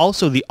series. There's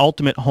also the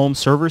Ultimate Home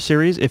Server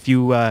series if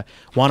you want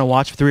to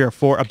watch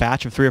a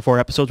batch of 3 or 4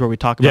 episodes where we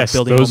talk about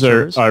building home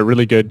servers. Those are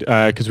really good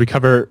because we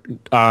cover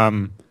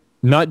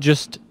not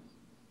just...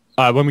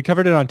 when we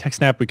covered it on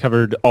TechSnap, we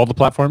covered all the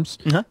platforms.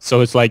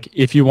 So it's like,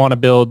 if you want to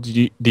build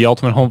the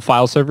ultimate home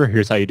file server,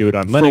 here's how you do it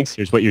on Linux.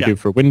 Here's what you do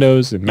for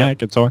Windows and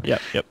Mac and so on.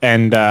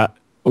 And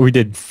we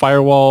did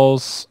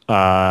firewalls.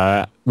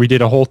 We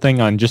did a whole thing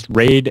on just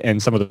RAID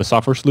and some of the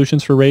software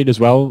solutions for RAID as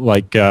well,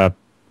 like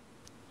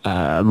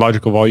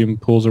logical volume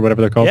pools or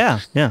whatever they're called.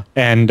 Yeah.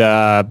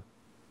 And...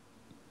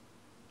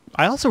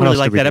 I also really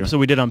like that episode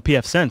we did on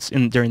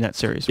pFSense during that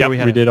series. Yeah,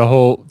 we did a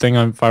whole thing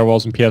on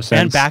firewalls and pFSense.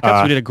 And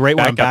backups. We did a great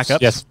one on backups.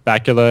 Yes,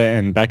 Bacula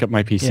and Backup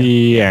My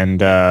PC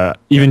and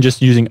even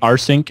just using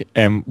rsync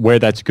and where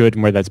that's good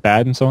and where that's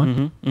bad and so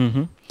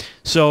on.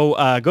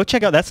 So go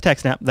check out, that's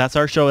TechSnap. That's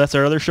our show. That's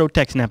our other show,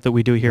 TechSnap, that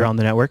we do here on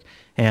the network.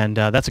 And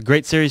that's a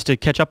great series to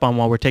catch up on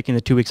while we're taking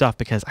the 2 weeks off,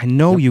 because I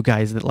know you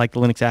guys that like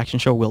the Linux Action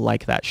Show will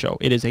like that show.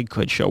 It is a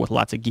good show with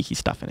lots of geeky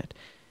stuff in it.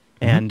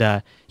 And,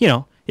 you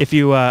know, if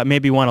you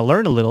maybe want to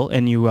learn a little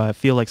and you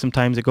feel like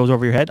sometimes it goes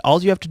over your head,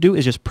 all you have to do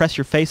is just press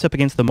your face up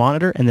against the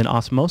monitor, and then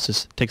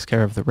osmosis takes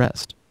care of the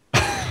rest.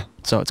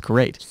 So it's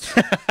great.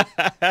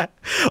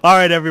 All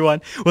right,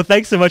 everyone. Well,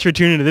 thanks so much for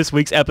tuning into this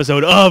week's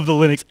episode of the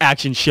Linux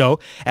Action Show.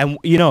 And,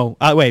 you know,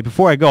 wait,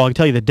 before I go, I'll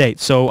tell you the date.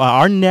 So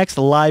our next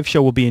live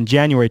show will be in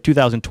January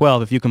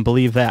 2012, if you can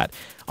believe that,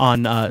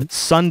 on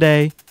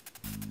Sunday,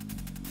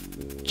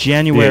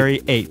 January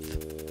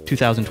 8th,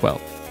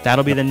 2012.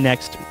 That'll be the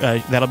next.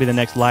 That'll be the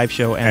next live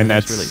show and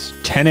that's release.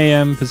 10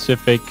 a.m.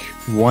 Pacific,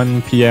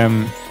 1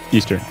 p.m.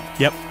 Eastern.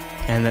 Yep.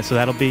 And so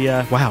that'll be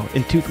wow.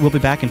 We'll be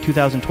back in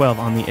 2012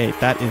 on the 8th.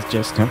 That is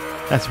just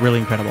that's really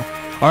incredible.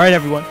 All right,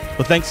 everyone.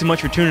 Well, thanks so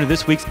much for tuning to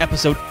this week's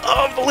episode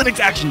of the Linux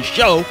Action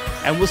Show,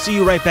 and we'll see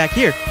you right back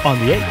here on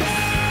the 8th.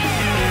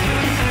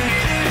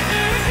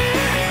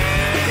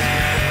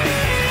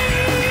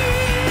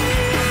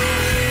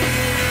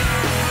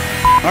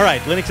 All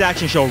right, Linux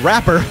Action Show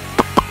wrapper.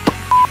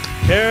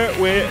 Here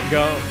we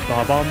go.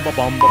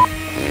 Ba-bum-ba-bum.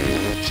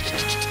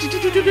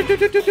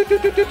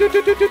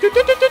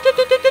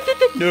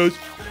 News.